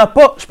 Puis il n'y en a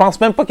pas, je pense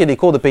même pas qu'il y ait des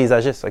cours de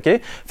paysagiste,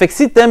 OK? Fait que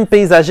si tu aimes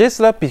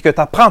paysagiste, là, puis que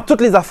tu apprends toutes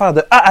les affaires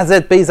de A à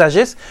Z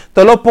paysagiste, tu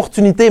as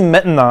l'opportunité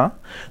maintenant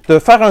de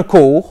faire un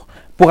cours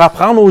pour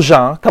apprendre aux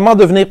gens comment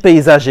devenir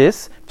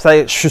paysagiste.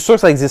 Ça, je suis sûr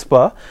que ça n'existe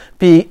pas.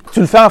 Puis tu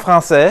le fais en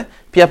français.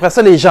 Puis après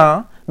ça, les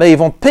gens, ben, ils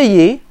vont te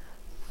payer.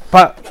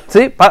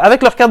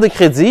 Avec leur carte de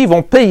crédit, ils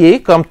vont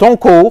payer comme ton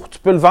cours, tu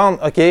peux le vendre,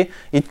 OK, ils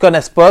ne te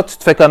connaissent pas, tu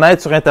te fais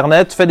connaître sur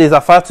Internet, tu fais des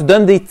affaires, tu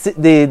donnes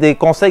des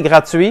conseils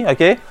gratuits,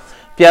 OK?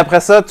 Puis après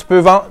ça, tu peux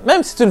vendre,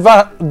 même si tu le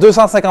vends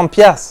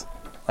 250$,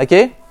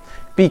 OK?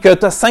 Puis que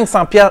tu as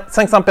 500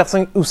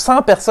 personnes ou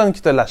 100 personnes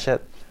qui te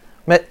l'achètent.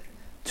 Mais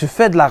tu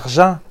fais de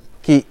l'argent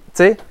tu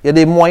sais, il y a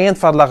des moyens de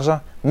faire de l'argent,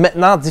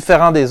 maintenant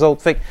différents des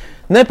autres. Fait que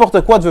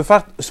n'importe quoi tu veux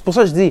faire, c'est pour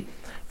ça que je dis,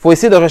 il faut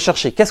essayer de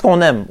rechercher. Qu'est-ce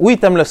qu'on aime? Oui,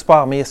 tu aimes le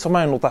sport, mais il y a sûrement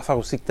une autre affaire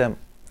aussi que tu aimes.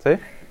 Tu sais?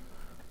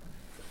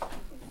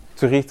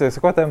 Tu ris. C'est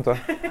quoi t'aimes, toi?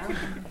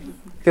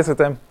 Qu'est-ce que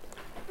tu aimes?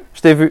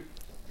 Je t'ai vu.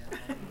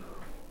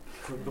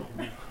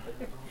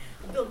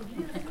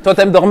 Toi,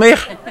 t'aimes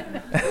dormir?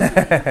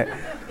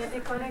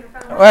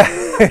 Ouais.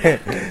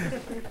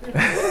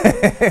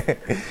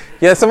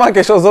 Il y a sûrement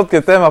quelque chose d'autre que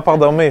tu aimes à part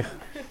dormir.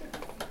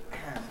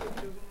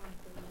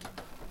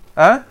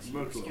 Hein?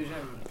 Ce que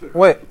j'aime.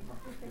 Ouais.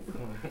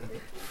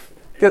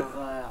 Genre,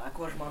 à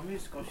quoi je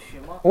m'amuse quand je suis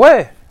chez moi?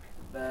 Ouais.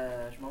 Ben,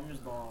 je m'amuse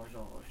dans,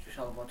 genre, je suis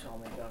à la voiture en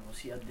même temps,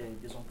 s'il y a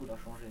des ampoules à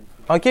changer.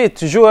 OK,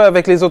 tu joues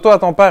avec les autos à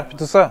ton père puis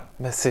tout ça.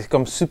 Ben, c'est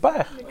comme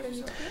super.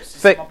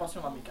 C'est ma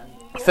passion, la mécanique.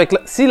 Fait que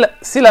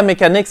si la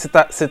mécanique,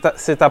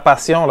 c'est ta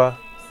passion, là,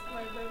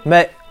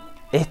 mais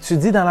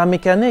étudie dans la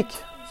mécanique.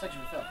 C'est ça que je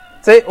veux faire.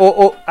 Tu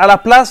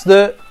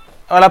sais,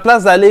 à la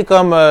place d'aller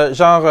comme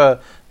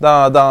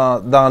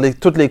dans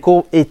tous les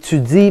cours,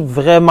 étudie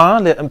vraiment,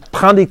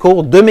 prends des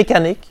cours de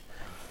mécanique,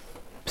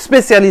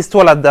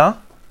 spécialise-toi là-dedans.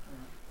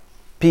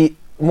 Puis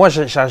moi,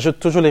 j'ajoute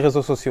toujours les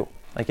réseaux sociaux,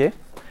 OK?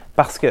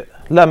 Parce que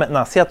là,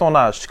 maintenant, si à ton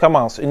âge, tu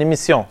commences une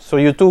émission sur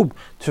YouTube,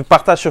 tu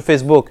partages sur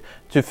Facebook,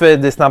 tu fais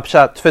des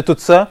Snapchat, tu fais tout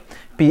ça,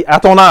 puis à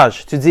ton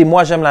âge, tu dis,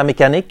 moi, j'aime la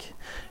mécanique,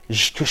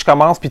 je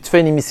commence, puis tu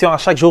fais une émission, à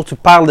chaque jour, tu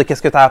parles de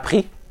qu'est-ce que tu as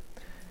appris.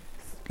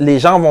 Les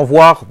gens vont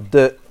voir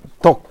de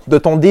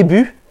ton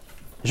début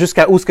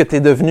jusqu'à où ce que tu es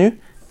devenu.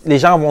 Les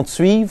gens vont te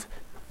suivre,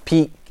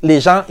 puis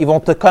les gens, ils vont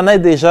te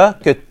connaître déjà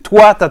que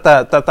toi, tu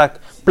as ta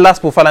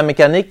place pour faire la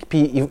mécanique,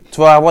 puis tu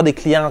vas avoir des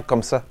clients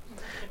comme ça.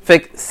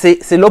 Fait que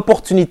c'est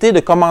l'opportunité de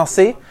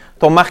commencer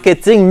ton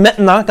marketing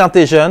maintenant quand tu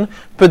es jeune. Tu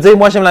peux dire,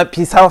 moi, j'aime la...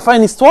 Puis ça va faire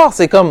une histoire,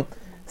 c'est comme...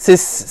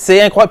 C'est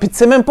incroyable. Puis tu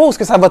sais même pas où ce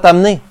que ça va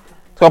t'amener.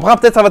 Tu comprends?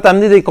 Peut-être que ça va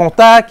t'amener des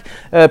contacts,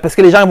 parce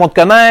que les gens vont te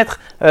connaître.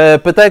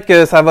 Peut-être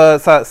que ça va...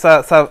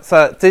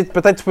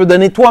 peut-être que tu peux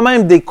donner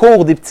toi-même des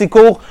cours, des petits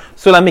cours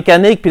sur la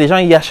mécanique, puis les gens,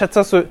 ils achètent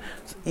ça sur...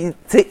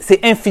 C'est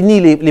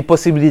infini, les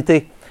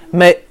possibilités.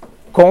 Mais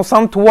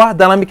concentre-toi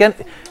dans la mécanique.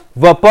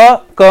 Va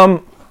pas comme...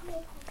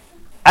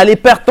 aller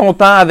perdre ton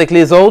temps avec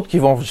les autres qui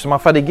vont justement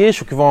faire des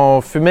guiches ou qui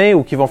vont fumer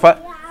ou qui vont faire...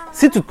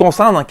 Si tu te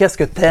concentres dans qu'est-ce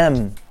que tu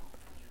aimes,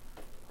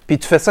 puis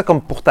tu fais ça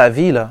comme pour ta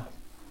vie, là,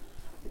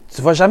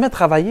 tu vas jamais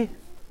travailler.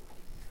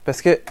 Parce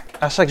que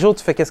à chaque jour,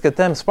 tu fais qu'est-ce que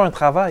tu aimes. C'est pas un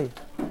travail.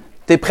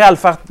 Tu es prêt à le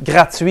faire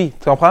gratuit.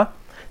 Tu comprends?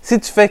 Si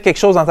tu fais quelque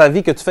chose dans ta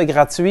vie que tu fais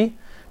gratuit,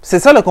 c'est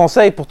ça le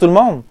conseil pour tout le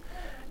monde.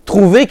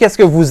 Trouvez qu'est-ce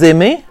que vous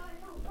aimez,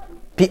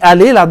 puis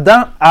allez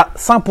là-dedans à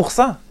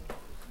 100%.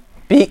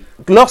 Puis,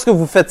 lorsque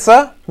vous faites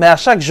ça, mais à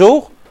chaque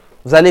jour,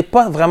 vous n'allez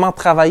pas vraiment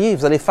travailler.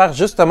 Vous allez faire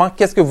justement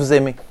qu'est-ce que vous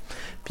aimez.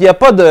 Puis, il n'y a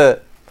pas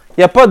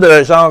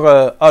de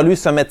genre, lui,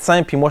 c'est un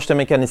médecin, puis moi, je suis un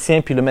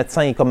mécanicien, puis le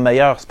médecin est comme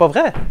meilleur. C'est pas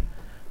vrai.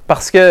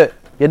 Parce que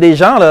il y a des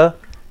gens, là,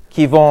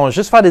 qui vont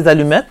juste faire des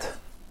allumettes,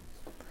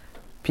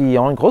 puis ils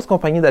ont une grosse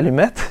compagnie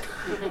d'allumettes,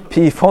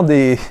 puis ils font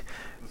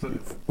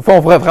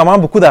vraiment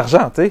beaucoup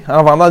d'argent, tu sais,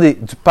 en vendant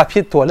du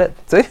papier de toilette,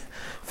 tu sais.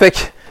 Fait que,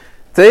 tu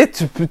sais,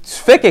 tu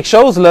fais quelque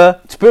chose, là,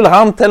 tu peux le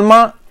rendre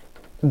tellement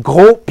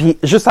gros, puis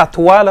juste à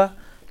toi, là,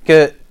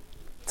 que, tu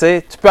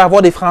sais, tu peux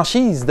avoir des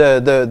franchises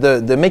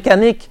de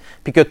mécanique,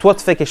 puis que toi,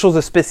 tu fais quelque chose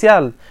de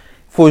spécial.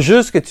 Il faut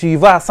juste que tu y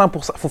vas à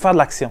 100%. Il faut faire de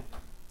l'action.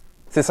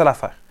 C'est ça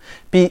l'affaire.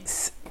 Puis,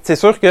 c'est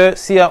sûr que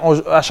si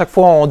à chaque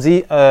fois, on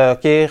dit,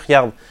 OK,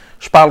 regarde,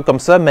 je parle comme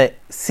ça, mais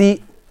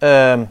si,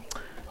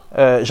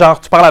 genre,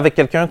 tu parles avec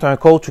quelqu'un, tu as un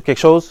coach ou quelque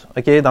chose,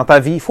 OK, dans ta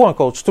vie, il faut un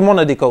coach. Tout le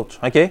monde a des coachs,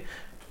 OK?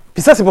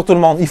 Puis ça, c'est pour tout le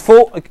monde. Il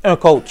faut un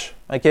coach,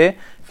 OK?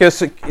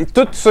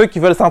 Tous ceux qui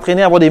veulent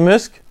s'entraîner à avoir des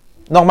muscles,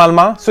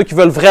 normalement, ceux qui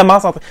veulent vraiment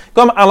s'entraîner,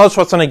 comme Arnold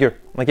Schwarzenegger,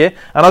 OK?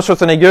 Arnold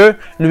Schwarzenegger,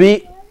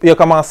 lui, il a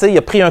commencé, il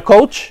a pris un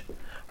coach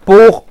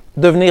pour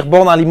devenir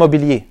bon dans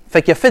l'immobilier.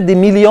 Fait qu'il a fait des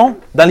millions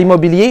dans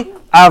l'immobilier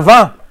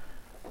avant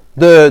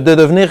de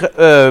devenir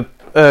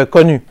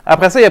connu.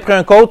 Après ça, il a pris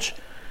un coach.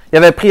 Il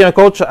avait pris un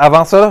coach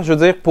avant ça, je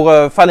veux dire, pour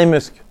faire les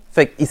muscles.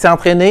 Fait qu'il s'est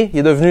entraîné, il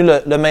est devenu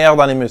le meilleur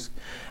dans les muscles.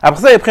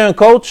 Après ça, il a pris un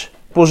coach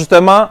pour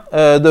justement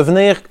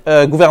devenir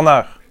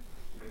gouverneur.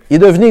 Il est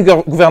devenu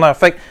gouverneur.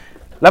 Fait que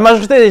la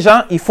majorité des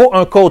gens, il faut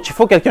un coach. Il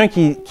faut quelqu'un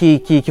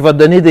qui va te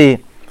donner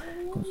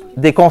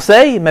des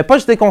conseils, mais pas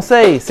juste des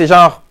conseils. C'est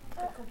genre,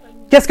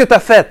 qu'est-ce que tu as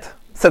fait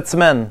cette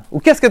semaine? Ou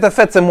qu'est-ce que tu as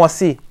fait ce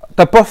mois-ci? Tu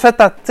n'as pas fait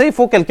tu sais, il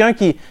faut quelqu'un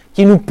qui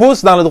nous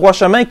pousse dans le droit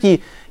chemin,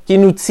 qui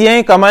nous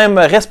tient quand même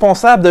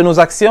responsable de nos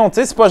actions. Tu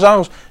sais, c'est pas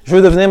genre, je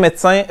veux devenir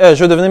médecin, je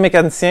veux devenir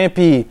mécanicien,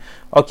 puis,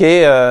 OK,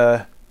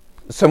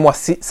 ce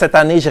mois-ci, cette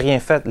année, j'ai rien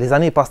fait. Les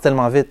années passent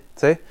tellement vite,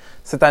 tu sais.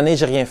 Cette année,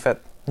 j'ai rien fait.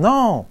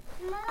 Non!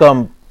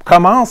 Comme,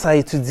 commence à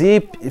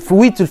étudier.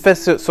 Oui, tu le fais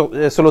sur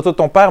l'auto de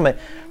ton père, mais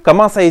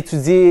commence à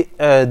étudier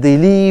des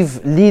livres,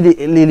 lis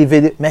les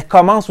vidéos, mais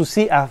commence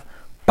aussi à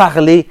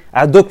parler,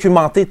 à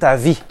documenter ta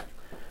vie.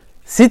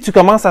 Si tu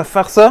commences à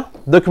faire ça,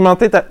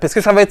 documenter parce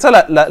que ça va être ça,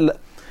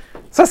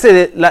 ça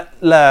c'est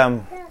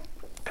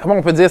comment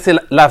on peut dire, c'est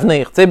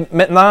l'avenir. Tu sais,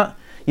 maintenant,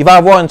 il va y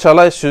avoir,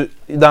 Inch'Allah,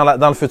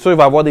 dans le futur, il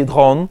va y avoir des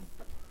drones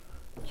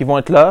qui vont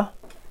être là,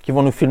 qui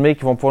vont nous filmer,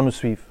 qui vont pouvoir nous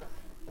suivre.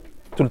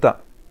 Tout le temps.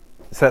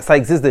 Ça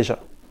existe déjà.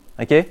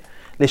 OK?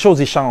 Les choses,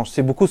 ils changent.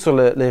 C'est beaucoup sur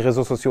les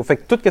réseaux sociaux. Fait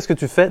que tout ce que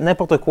tu fais,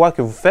 n'importe quoi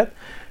que vous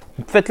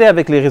faites-les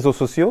avec les réseaux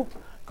sociaux.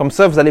 Comme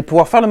ça, vous allez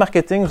pouvoir faire le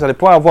marketing, vous allez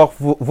pouvoir avoir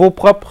vos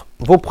propres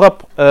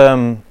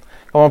comment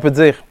on peut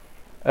dire,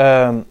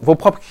 vos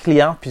propres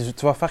clients, puis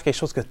tu vas faire quelque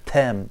chose que tu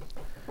aimes.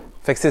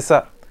 Fait que c'est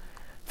ça.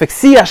 Fait que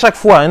si à chaque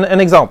fois, un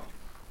exemple,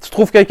 tu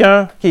trouves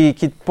quelqu'un qui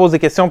te pose des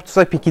questions, puis tout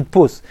ça, puis qui te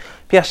pousse,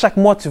 puis à chaque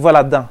mois, tu vas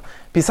là-dedans.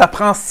 Puis ça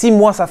prend 6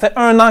 mois, ça fait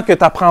 1 an que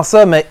tu apprends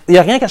ça, mais il n'y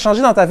a rien qui a changé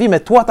dans ta vie,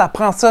 mais toi, tu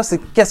apprends ça, c'est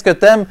qu'est-ce que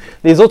tu aimes.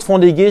 Les autres font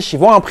des guiches, ils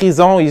vont en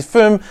prison, ils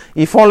fument,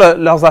 ils font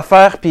leurs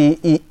affaires,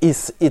 puis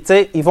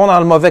ils vont dans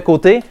le mauvais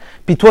côté.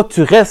 Puis toi,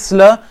 tu restes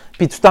là,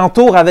 puis tu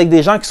t'entoures avec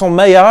des gens qui sont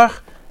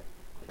meilleurs.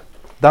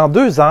 Dans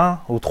 2 ans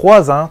ou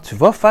 3 ans, tu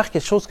vas faire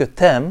quelque chose que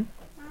tu aimes,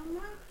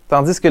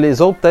 Tandis que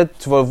les autres, peut-être,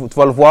 tu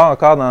vas le voir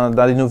encore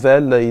dans les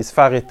nouvelles, là, il se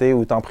fait arrêter ou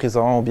il est en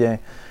prison, ou bien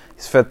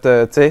il se fait,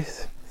 tu sais,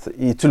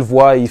 tu le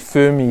vois, il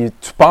fume,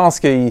 tu penses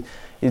qu'il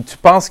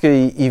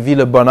vit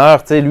le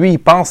bonheur. Tu sais, lui, il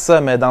pense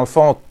ça, mais dans le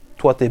fond,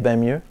 toi, tu es bien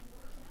mieux.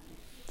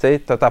 Tu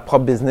sais, tu as ta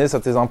propre business, tu as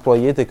tes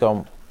employés, tu es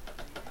comme,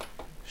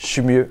 je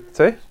suis mieux. Tu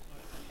sais?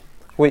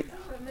 Oui.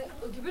 Mais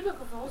au début de la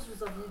conférence,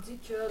 vous aviez dit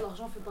que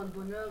l'argent ne fait pas le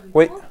bonheur et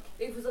Oui. tout.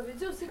 Et vous avez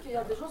dit aussi qu'il y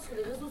a des gens sur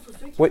les réseaux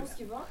sociaux qui Oui. font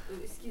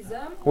ce qu'ils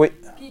aiment, Oui.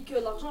 puis que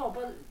l'argent va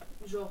pas,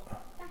 genre,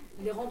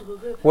 les rendre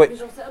heureux. Oui. Mais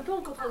genre, c'est un peu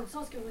en contradiction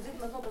ce que vous dites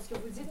maintenant, parce que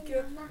vous dites que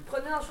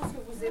prenez la chose que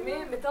vous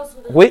aimez, mettez-la sur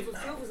les Oui. réseaux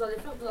sociaux, vous allez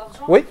faire de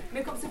l'argent. Oui.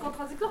 Mais comme c'est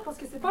contradictoire, parce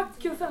que c'est pas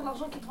que faire de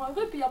l'argent qui te rend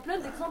heureux, puis il y a plein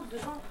d'exemples de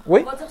gens,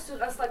 Oui. on va dire sur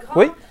Instagram,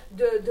 Oui.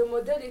 de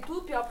modèles et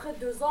tout, puis après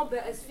 2 ans,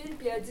 ben, elles se filment,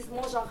 puis elles disent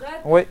moi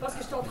j'arrête, Oui. parce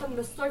que j'étais en train de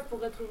me strive pour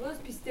être heureuse,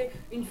 puis c'était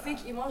une fille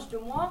qui mange de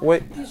moi. Oui.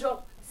 Puis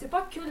genre, c'est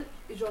pas que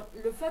genre,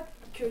 le fait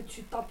que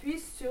tu t'appuies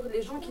sur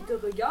les gens qui te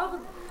regardent,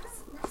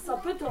 ça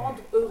peut te rendre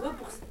heureux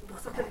pour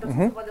certaines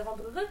personnes, ça va les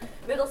rendre heureux,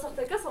 mais dans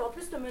certains cas, ça va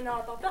plus te mener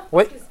à ta perte,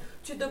 Oui. parce que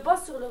tu te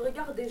bases sur le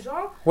regard des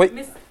gens, Oui.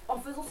 mais en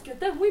faisant ce que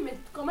t'aimes, oui, mais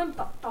quand même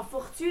ta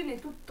fortune et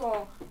tout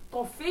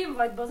ton film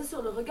va être basé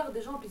sur le regard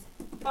des gens, puis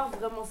c'est pas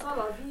vraiment ça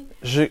la vie.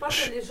 Je, C'est pas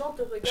je- que les gens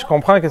te regardent. je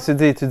comprends ce que tu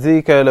dis. Tu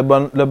dis que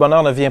le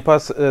bonheur ne vient pas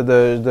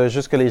de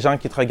juste que les gens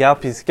qui te regardent.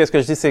 Puis qu'est-ce que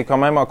je dis, c'est quand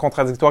même en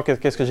contradictoire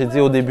avec ce que j'ai dit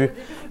au début.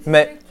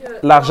 Mais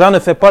l'argent ne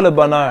fait pas le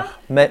bonheur.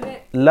 Mais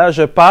là,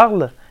 je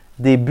parle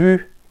des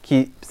buts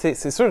qui...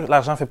 C'est sûr,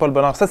 l'argent ne fait pas le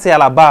bonheur. Ça, c'est à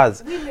la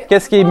base. Oui, mais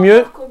Qu'est-ce on qui est peut pas mieux?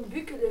 avoir comme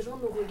but que les gens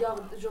nous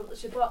regardent. Genre, je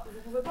sais pas,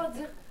 vous pouvez pas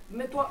dire,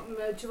 mais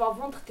tu vas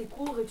vendre tes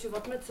cours et tu vas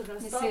te mettre sur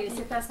Mais Insta.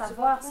 c'est à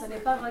savoir, ce n'est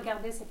pas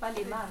regarder, c'est pas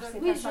l'image, c'est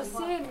Oui, à je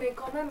savoir. sais, mais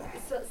quand même,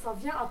 ça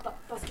vient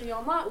parce qu'il y en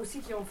a aussi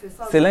qui ont fait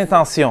ça. C'est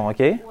l'intention, OK?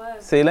 Ouais.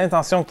 C'est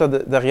l'intention que tu as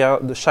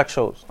derrière de chaque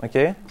chose, OK?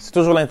 C'est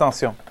toujours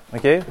l'intention,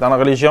 OK? Dans la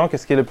religion,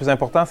 qu'est-ce qui est le plus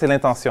important? C'est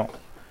l'intention.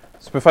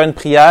 Tu peux faire une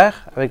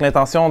prière avec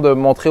l'intention de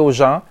montrer aux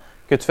gens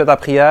que tu fais ta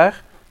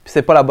prière, puis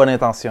c'est pas la bonne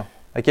intention,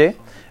 OK?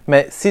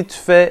 Mais si tu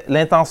fais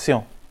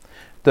l'intention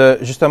de,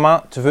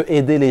 justement, tu veux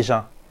aider les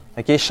gens,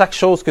 OK? Chaque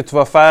chose que tu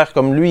vas faire,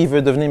 comme lui, il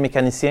veut devenir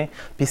mécanicien,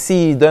 puis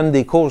s'il donne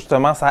des cours,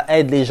 justement, ça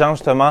aide les gens,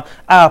 justement,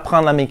 à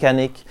apprendre la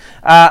mécanique,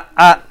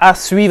 à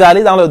suivre, à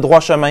aller dans le droit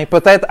chemin,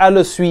 peut-être à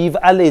le suivre,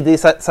 à l'aider,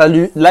 ça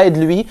l'aide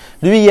lui.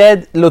 Lui, il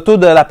aide, l'auto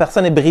de la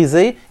personne est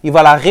brisée, il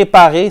va la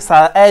réparer,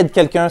 ça aide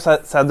quelqu'un, ça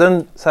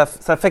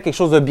fait quelque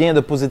chose de bien,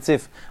 de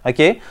positif,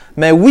 OK?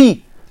 Mais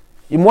oui,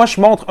 moi,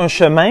 je montre un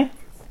chemin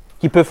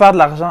qui peut faire de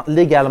l'argent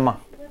légalement,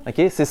 OK?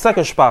 C'est ça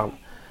que je parle.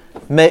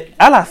 Mais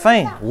à la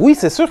fin, oui,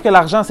 c'est sûr que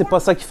l'argent, c'est pas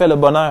ça qui fait le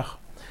bonheur.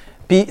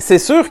 Puis c'est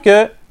sûr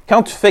que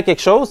quand tu fais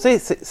quelque chose,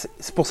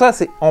 c'est pour ça,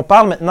 on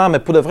parle maintenant, mais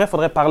pour de vrai, il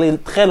faudrait parler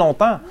très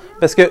longtemps.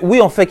 Parce que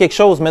oui, on fait quelque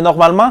chose, mais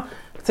normalement,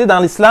 tu sais, dans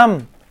l'islam,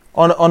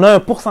 on a un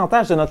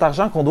pourcentage de notre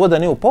argent qu'on doit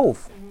donner aux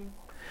pauvres.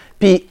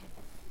 Puis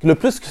le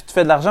plus que tu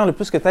fais de l'argent, le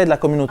plus que tu aides la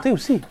communauté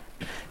aussi.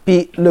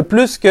 Puis le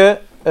plus que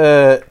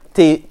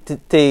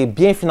t'es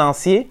bien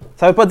financier,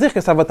 ça ne veut pas dire que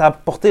ça va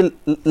t'apporter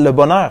le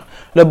bonheur.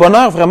 Le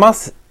bonheur, vraiment,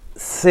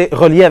 c'est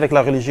relié avec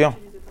la religion.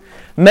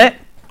 Mais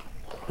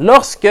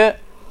lorsque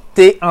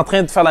tu es en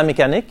train de faire la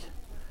mécanique,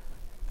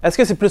 est-ce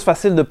que c'est plus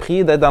facile de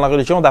prier, d'être dans la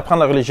religion,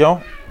 d'apprendre la religion,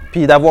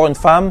 puis d'avoir une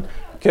femme,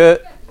 que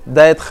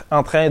d'être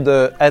en train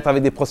d'être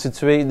avec des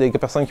prostituées, des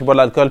personnes qui boivent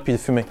de l'alcool, puis de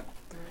fumer?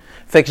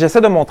 Fait que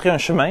j'essaie de montrer un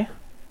chemin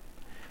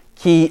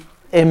qui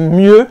est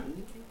mieux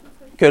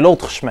que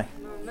l'autre chemin.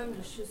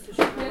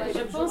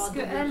 Je pense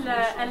qu'elle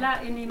elle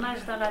a une image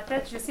dans la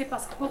tête, je sais,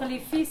 parce que pour les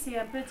filles, c'est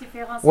un peu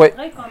différent. C'est Oui.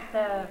 vrai, quand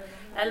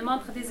elles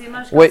montrent des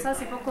images Oui. comme ça,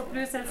 c'est beaucoup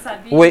plus, elles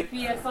s'habillent, Oui.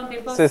 puis elles font des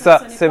posts. C'est ça,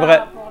 ce n'est c'est pas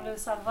vrai. pour le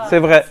savoir. C'est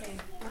vrai.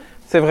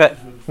 C'est vrai.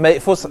 Mais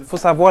il faut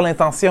savoir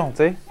l'intention, tu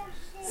sais.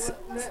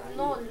 Mais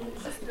non,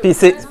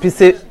 juste Puis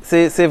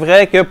c'est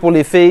vrai que pour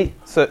les filles,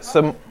 c'est juste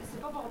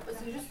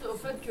au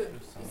fait que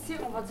si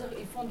on va dire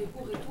ils font des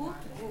cours et tout,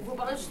 vous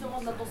parlez justement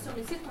de l'intention,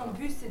 mais si ton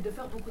but c'est de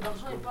faire beaucoup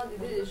d'argent et pas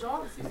d'aider les gens,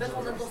 ben ton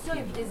intention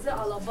est biaisée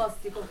à la base.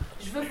 C'est comme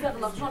je veux faire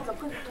de l'argent et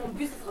après ton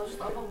but ce sera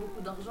juste avoir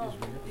beaucoup d'argent.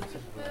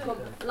 Comme,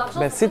 l'argent,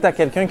 ben, ça si fait- tu as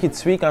quelqu'un qui te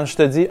suit, quand je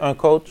te dis un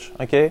coach,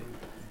 OK,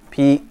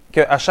 puis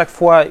qu'à chaque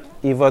fois,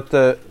 il va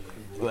te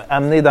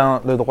amener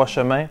dans le droit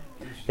chemin,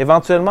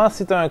 éventuellement,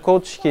 si tu as un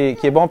coach qui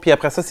est bon, puis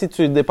après ça, si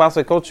tu dépasses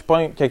le coach, tu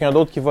prends quelqu'un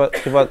d'autre qui va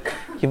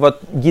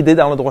te guider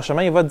dans le droit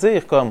chemin, il va te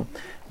dire comme,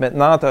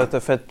 maintenant, tu as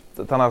fait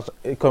ton argent,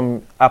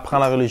 comme, apprends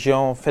la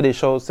religion, fais des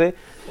choses, tu sais.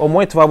 Au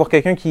moins, tu vas avoir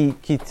quelqu'un qui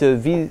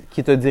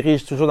te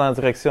dirige toujours dans la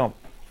direction.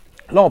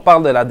 Là, on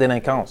parle de la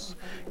délinquance.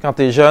 Quand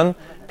tu es jeune,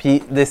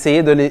 puis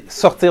d'essayer de les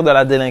sortir de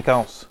la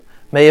délinquance.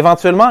 Mais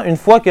éventuellement, une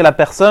fois que la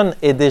personne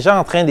est déjà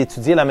en train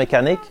d'étudier la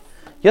mécanique,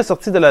 il a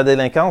sorti de la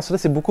délinquance, là,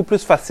 c'est beaucoup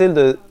plus facile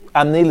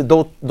d'amener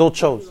d'autres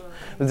choses.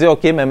 De dire,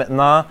 OK, mais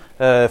maintenant,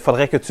 il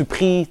faudrait que tu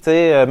pries, tu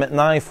sais,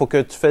 maintenant, il faut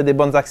que tu fais des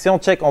bonnes actions.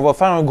 Check, on va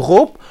faire un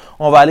groupe,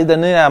 on va aller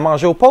donner à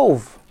manger aux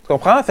pauvres. Tu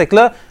comprends? Fait que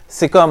là,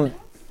 c'est comme,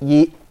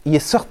 il est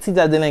sorti de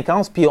la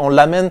délinquance, puis on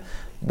l'amène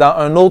dans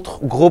un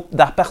autre groupe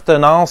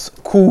d'appartenance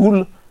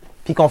cool,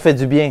 puis qu'on fait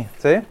du bien,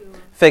 tu sais.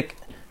 Fait que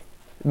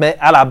Mais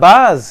à la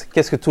base,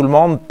 qu'est-ce que tout le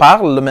monde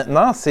parle là,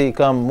 maintenant? C'est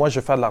comme, moi, je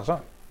veux faire de l'argent.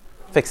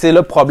 Fait que c'est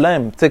le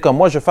problème. Tu sais, comme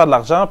moi, je veux faire de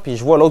l'argent, puis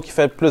je vois l'autre qui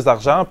fait plus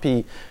d'argent,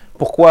 puis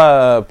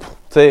pourquoi, tu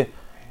sais,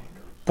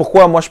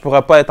 pourquoi moi, je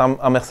pourrais pas être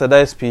en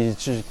Mercedes, puis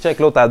tu check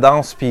l'autre, elle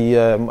danse, puis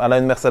elle a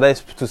une Mercedes,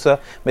 puis tout ça.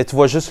 Mais tu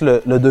vois juste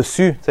le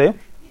dessus, tu sais.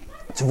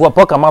 Tu vois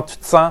pas comment tu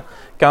te sens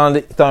quand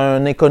tu as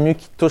un inconnu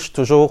qui te touche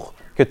toujours,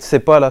 que tu sais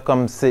pas, là,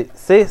 comme ça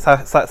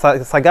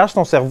gâche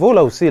ton cerveau,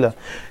 là, aussi, là.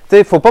 Tu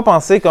sais, faut pas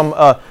penser comme,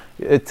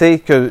 tu sais,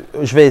 que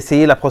je vais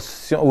essayer la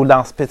prostitution, ou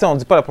danser. Tu sais, on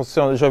dit pas la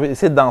prostitution, je vais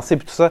essayer de danser,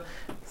 puis tout ça.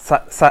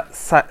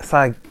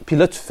 Puis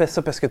là, tu fais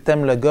ça parce que tu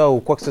aimes le gars ou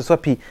quoi que ce soit,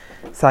 puis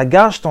ça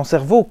gâche ton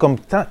cerveau. Comme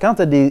quand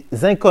tu as des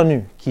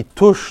inconnus qui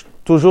touchent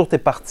toujours tes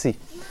parties,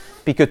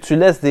 puis que tu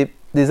laisses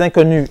des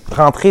inconnus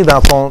rentrer dans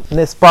ton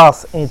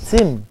espace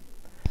intime,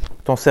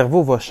 ton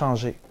cerveau va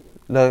changer.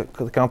 Là,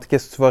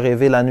 qu'est-ce que tu vas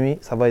rêver la nuit,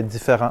 ça va être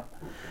différent.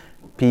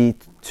 Puis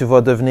tu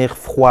vas devenir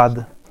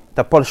froide. Tu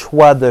n'as pas le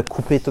choix de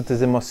couper toutes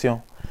tes émotions.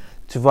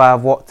 Tu vas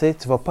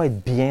pas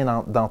être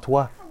bien dans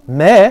toi.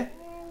 Mais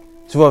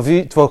tu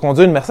vas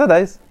conduire une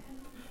Mercedes.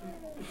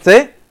 Tu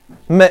sais?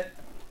 Mais,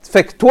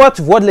 fait que toi,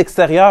 tu vois de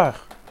l'extérieur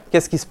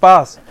qu'est-ce qui se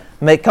passe.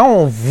 Mais quand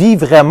on vit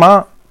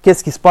vraiment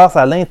qu'est-ce qui se passe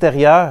à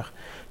l'intérieur,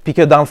 puis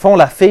que dans le fond,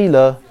 la fille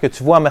là, que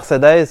tu vois en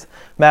Mercedes,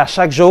 mais à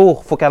chaque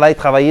jour, il faut qu'elle aille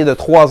travailler de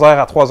 3h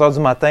à 3h du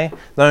matin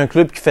dans un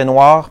club qui fait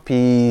noir,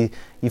 puis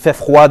il fait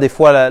froid des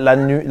fois la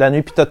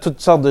nuit, puis tu as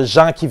toutes sortes de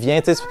gens qui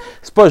viennent. Tu sais,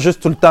 c'est pas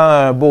juste tout le temps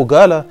un beau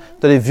gars, là.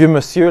 Tu as des vieux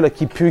monsieur là,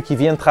 qui puent, qui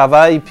viennent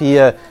travailler, puis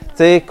tu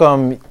sais,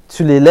 comme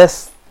tu les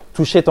laisses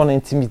toucher ton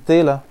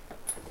intimité, là.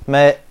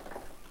 Mais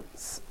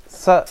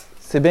ça,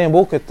 c'est bien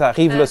beau que tu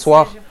arrives le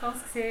soir. Je pense que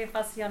c'est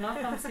passionnant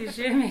comme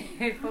sujet, mais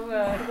il faut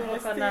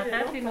qu'on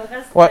arrête. Il nous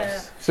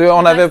reste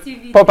on n'avait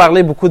pas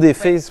parlé beaucoup des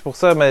filles, c'est pour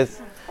ça, mais...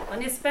 On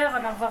espère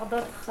en avoir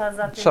d'autres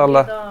ateliers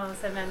Inch'Allah. dans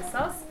ce même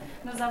sens.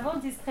 Nous avons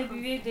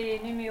distribué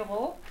des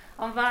numéros.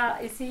 On va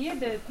essayer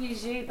de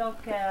piger, donc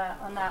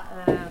on a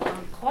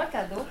 3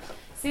 cadeaux.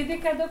 C'est des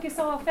cadeaux qui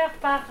sont offerts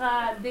par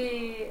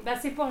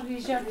c'est pour les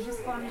jeunes,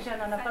 juste pour les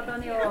jeunes, on n'a pas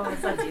donné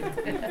aux adultes.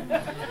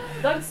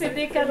 Donc, c'est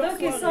des cadeaux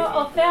qui sont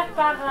offerts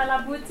par la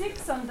boutique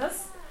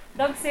Sondos.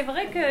 Donc, c'est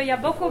vrai qu'il y a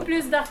beaucoup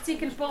plus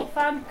d'articles pour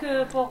femmes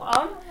que pour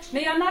hommes,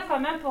 mais il y en a quand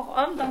même pour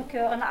hommes. Donc,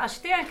 on a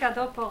acheté un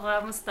cadeau pour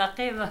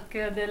Mustaqim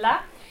de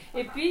là.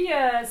 Et puis,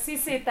 si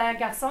c'est un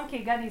garçon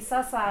qui gagne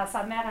ça,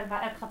 sa mère, elle va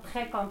être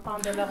très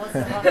contente de le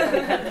recevoir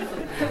comme cadeau.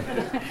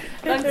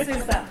 Donc,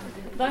 c'est ça.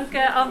 Donc,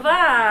 on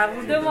va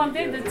vous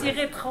demander de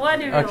tirer 3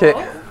 numéros. OK.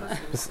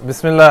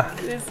 Bismillah.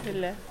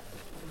 Bismillah.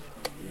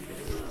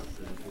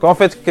 Quand on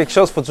fait quelque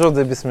chose, il faut toujours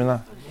dire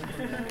Bismillah.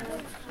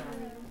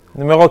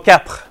 Numéro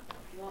 4.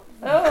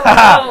 Oh!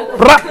 Ça, moi,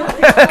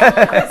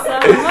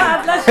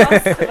 de la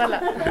chance. Voilà.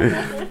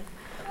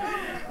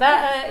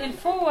 Il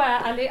faut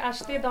aller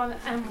acheter dans 1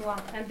 mois,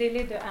 un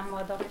délai de 1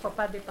 mois. Donc, il ne faut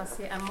pas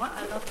dépasser 1 mois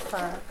à notre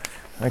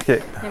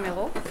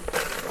numéro.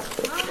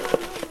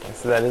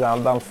 Essayez d'aller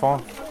dans le fond.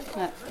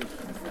 Ouais.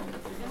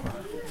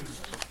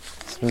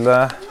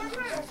 Bismillah.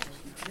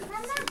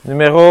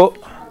 Numéro,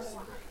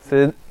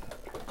 c'est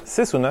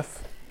 6 ou 9?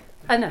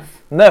 9.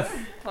 9.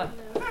 Ouais.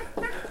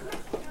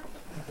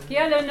 Qui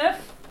a le 9?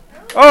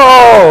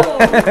 Oh!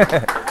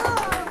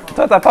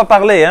 Toi, t'as pas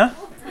parlé, hein?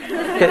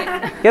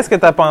 Qu'est-ce que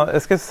t'as pensé?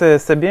 Est-ce que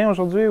c'est bien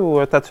aujourd'hui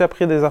ou t'as-tu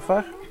appris des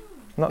affaires?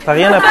 Non, t'as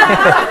rien appris.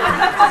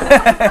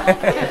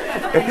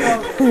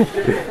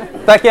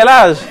 T'as quel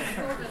âge?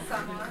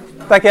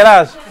 T'as quel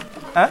âge?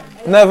 Hein?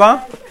 9 ans?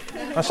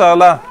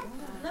 Inch'Allah.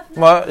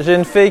 Moi, j'ai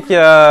une fille qui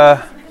a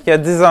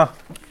 10 ans.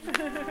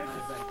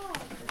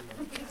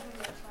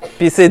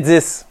 Puis c'est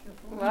 10.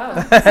 Wow.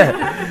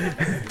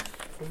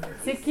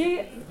 C'est qui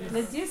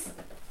le 10?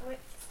 Oui,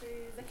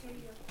 c'est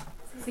Zakaria.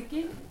 C'est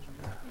qui?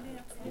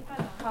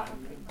 Ah,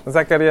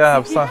 Zakaria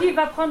absent. Qui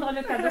va prendre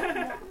le cadeau?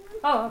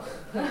 Oh.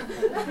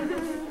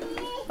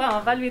 Bon, on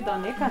va lui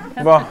donner quand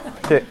même. Bon,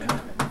 OK.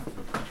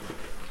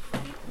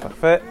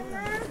 Parfait.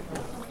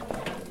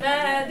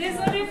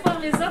 Désolée pour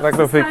les autres.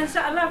 Barakallahu fik.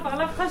 Inch'Allah, pour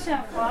la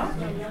prochaine fois.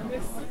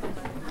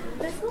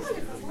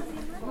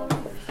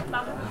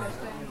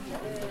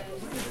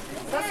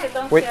 Ça, c'est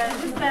donc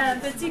juste un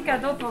petit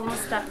cadeau pour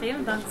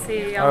Mustaqim. Donc,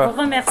 on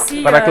vous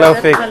remercie Barakallahu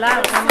fik. d'être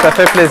là. Ça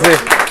fait plaisir.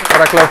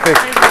 Barakallahu fik.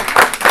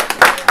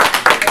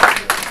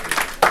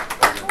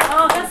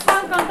 On reste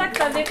en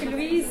contact avec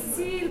lui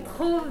s'il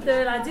trouve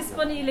de la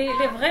disponibilité.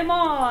 Il est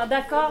vraiment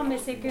d'accord, mais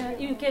c'est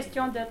une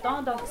question de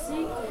temps. Donc,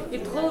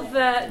 s'il trouve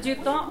du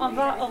temps, on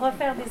va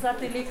refaire des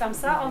ateliers comme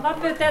ça. On va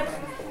peut-être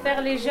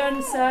faire les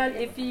jeunes seuls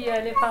et puis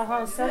les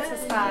parents seuls. Ce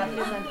sera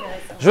plus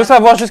intéressant. Je veux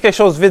savoir juste quelque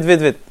chose,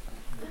 vite.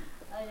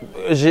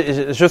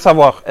 Je veux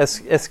savoir,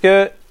 est-ce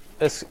que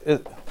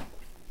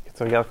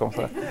tu regardes comme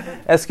ça.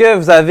 Est-ce que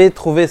vous avez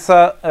trouvé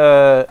ça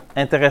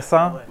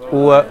intéressant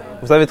ou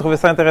vous avez trouvé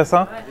ça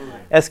intéressant?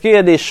 Est-ce qu'il y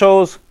a des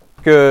choses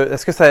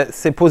est-ce que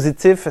c'est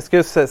positif? Est-ce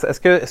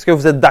que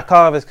vous êtes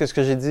d'accord avec ce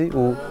que j'ai dit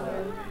ou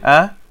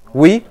hein?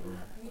 Oui.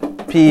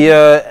 Puis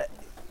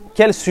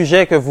quel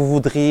sujet que vous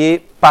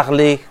voudriez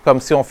parler comme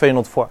si on fait une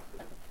autre fois?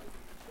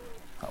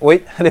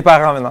 Oui, les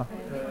parents maintenant.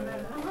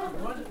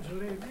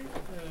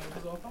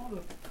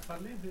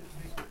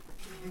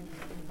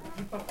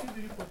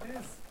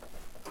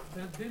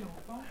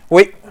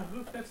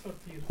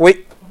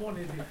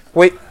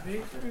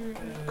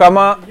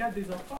 Comment